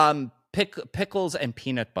 Pickles and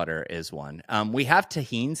peanut butter is one. We have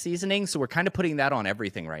tahini seasoning, so we're kind of putting that on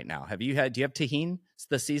everything right now. Do you have tahini,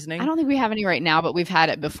 the seasoning? I don't think we have any right now, but we've had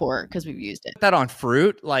it before because we've used it. Put that on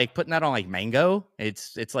fruit, like putting that on like mango.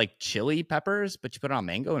 It's like chili peppers, but you put it on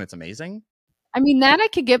mango and it's amazing. I mean, that I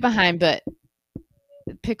could get behind, but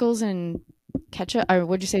pickles and ketchup, or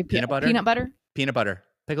what'd you say? Peanut butter? Peanut butter.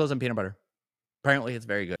 Pickles and peanut butter. Apparently it's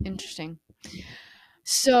very good. Interesting.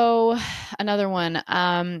 So another one,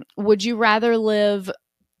 would you rather live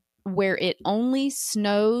where it only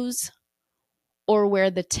snows or where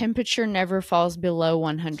the temperature never falls below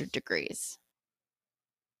 100 degrees?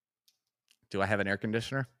 Do I have an air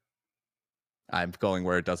conditioner? I'm going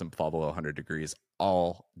where it doesn't fall below 100 degrees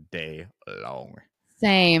all day long.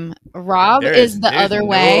 Same. Rob is the other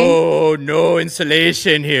way. No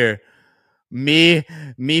insulation here. Me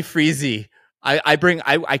freezy. I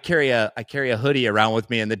carry a hoodie around with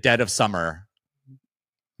me in the dead of summer.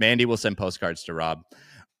 Mandy will send postcards to Rob.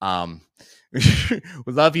 Would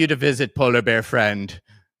love you to visit, polar bear friend.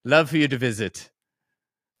 Love for you to visit.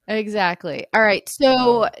 Exactly. All right.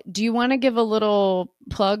 So, do you want to give a little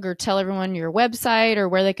plug or tell everyone your website or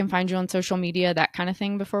where they can find you on social media, that kind of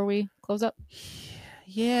thing, before we close up?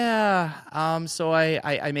 Yeah. So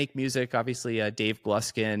I make music, obviously, Dave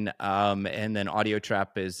Gluskin. And then Audio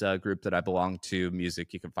Trap is a group that I belong to.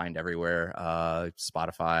 Music you can find everywhere,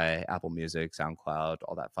 Spotify, Apple Music, SoundCloud,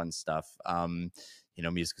 all that fun stuff.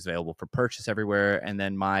 Music is available for purchase everywhere. And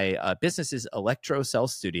then my business is Electro Cell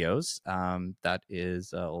Studios. That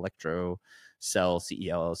is Electro Cell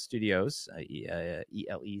CELL Studios, ELECTRO.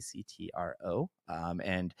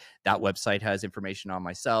 And that website has information on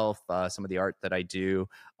myself, some of the art that I do,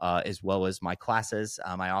 as well as my classes.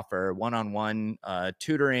 I offer one-on-one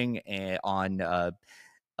tutoring on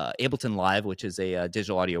Ableton Live, which is a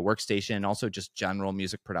digital audio workstation, also just general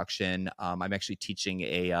music production. I'm actually teaching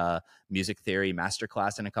a music theory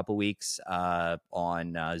masterclass in a couple weeks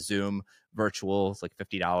on Zoom virtual. It's like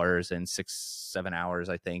 $50 and 6-7 hours,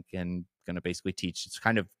 I think, and going to basically teach. It's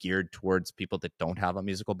kind of geared towards people that don't have a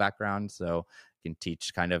musical background, so you can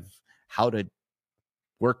teach kind of how to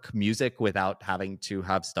work music without having to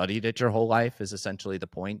have studied it your whole life is essentially the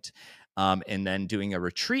point. And then doing a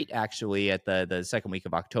retreat actually at the second week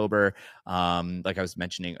of October. Like I was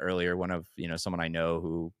mentioning earlier, one of, someone I know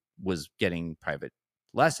who was getting private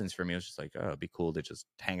lessons from me was just like, oh, it'd be cool to just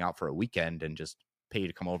hang out for a weekend and just pay you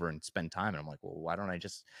to come over and spend time. And I'm like, well, why don't I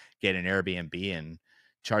just get an Airbnb and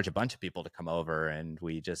charge a bunch of people to come over and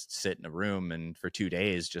we just sit in a room and for 2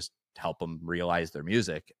 days just help them realize their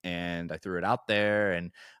music. And I threw it out there and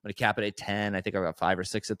I'm going to cap it at 10. I think I've got 5 or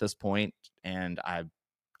 6 at this point, and I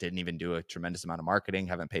didn't even do a tremendous amount of marketing,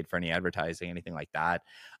 haven't paid for any advertising, anything like that.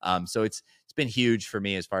 So it's been huge for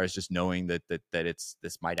me as far as just knowing that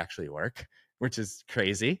this might actually work, which is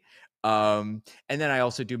crazy. And then I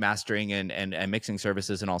also do mastering and mixing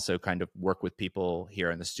services, and also kind of work with people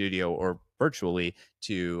here in the studio or virtually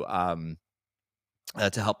to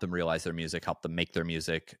help them realize their music, help them make their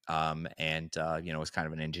music, and as kind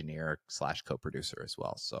of an engineer / co-producer as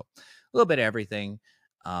well. So a little bit of everything.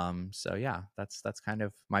 So yeah, that's kind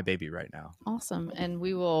of my baby right now. Awesome. And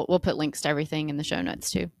we'll put links to everything in the show notes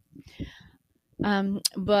too.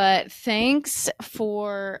 But thanks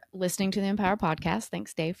for listening to the Empower Podcast.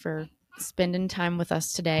 Thanks, Dave, for spending time with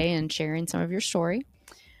us today and sharing some of your story.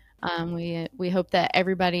 We hope that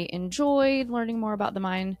everybody enjoyed learning more about the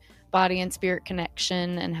mind, body, and spirit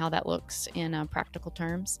connection and how that looks in practical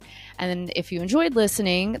terms. And if you enjoyed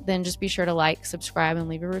listening, then just be sure to like, subscribe, and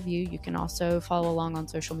leave a review. You can also follow along on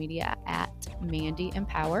social media at Mandy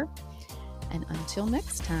Empower. And until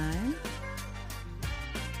next time,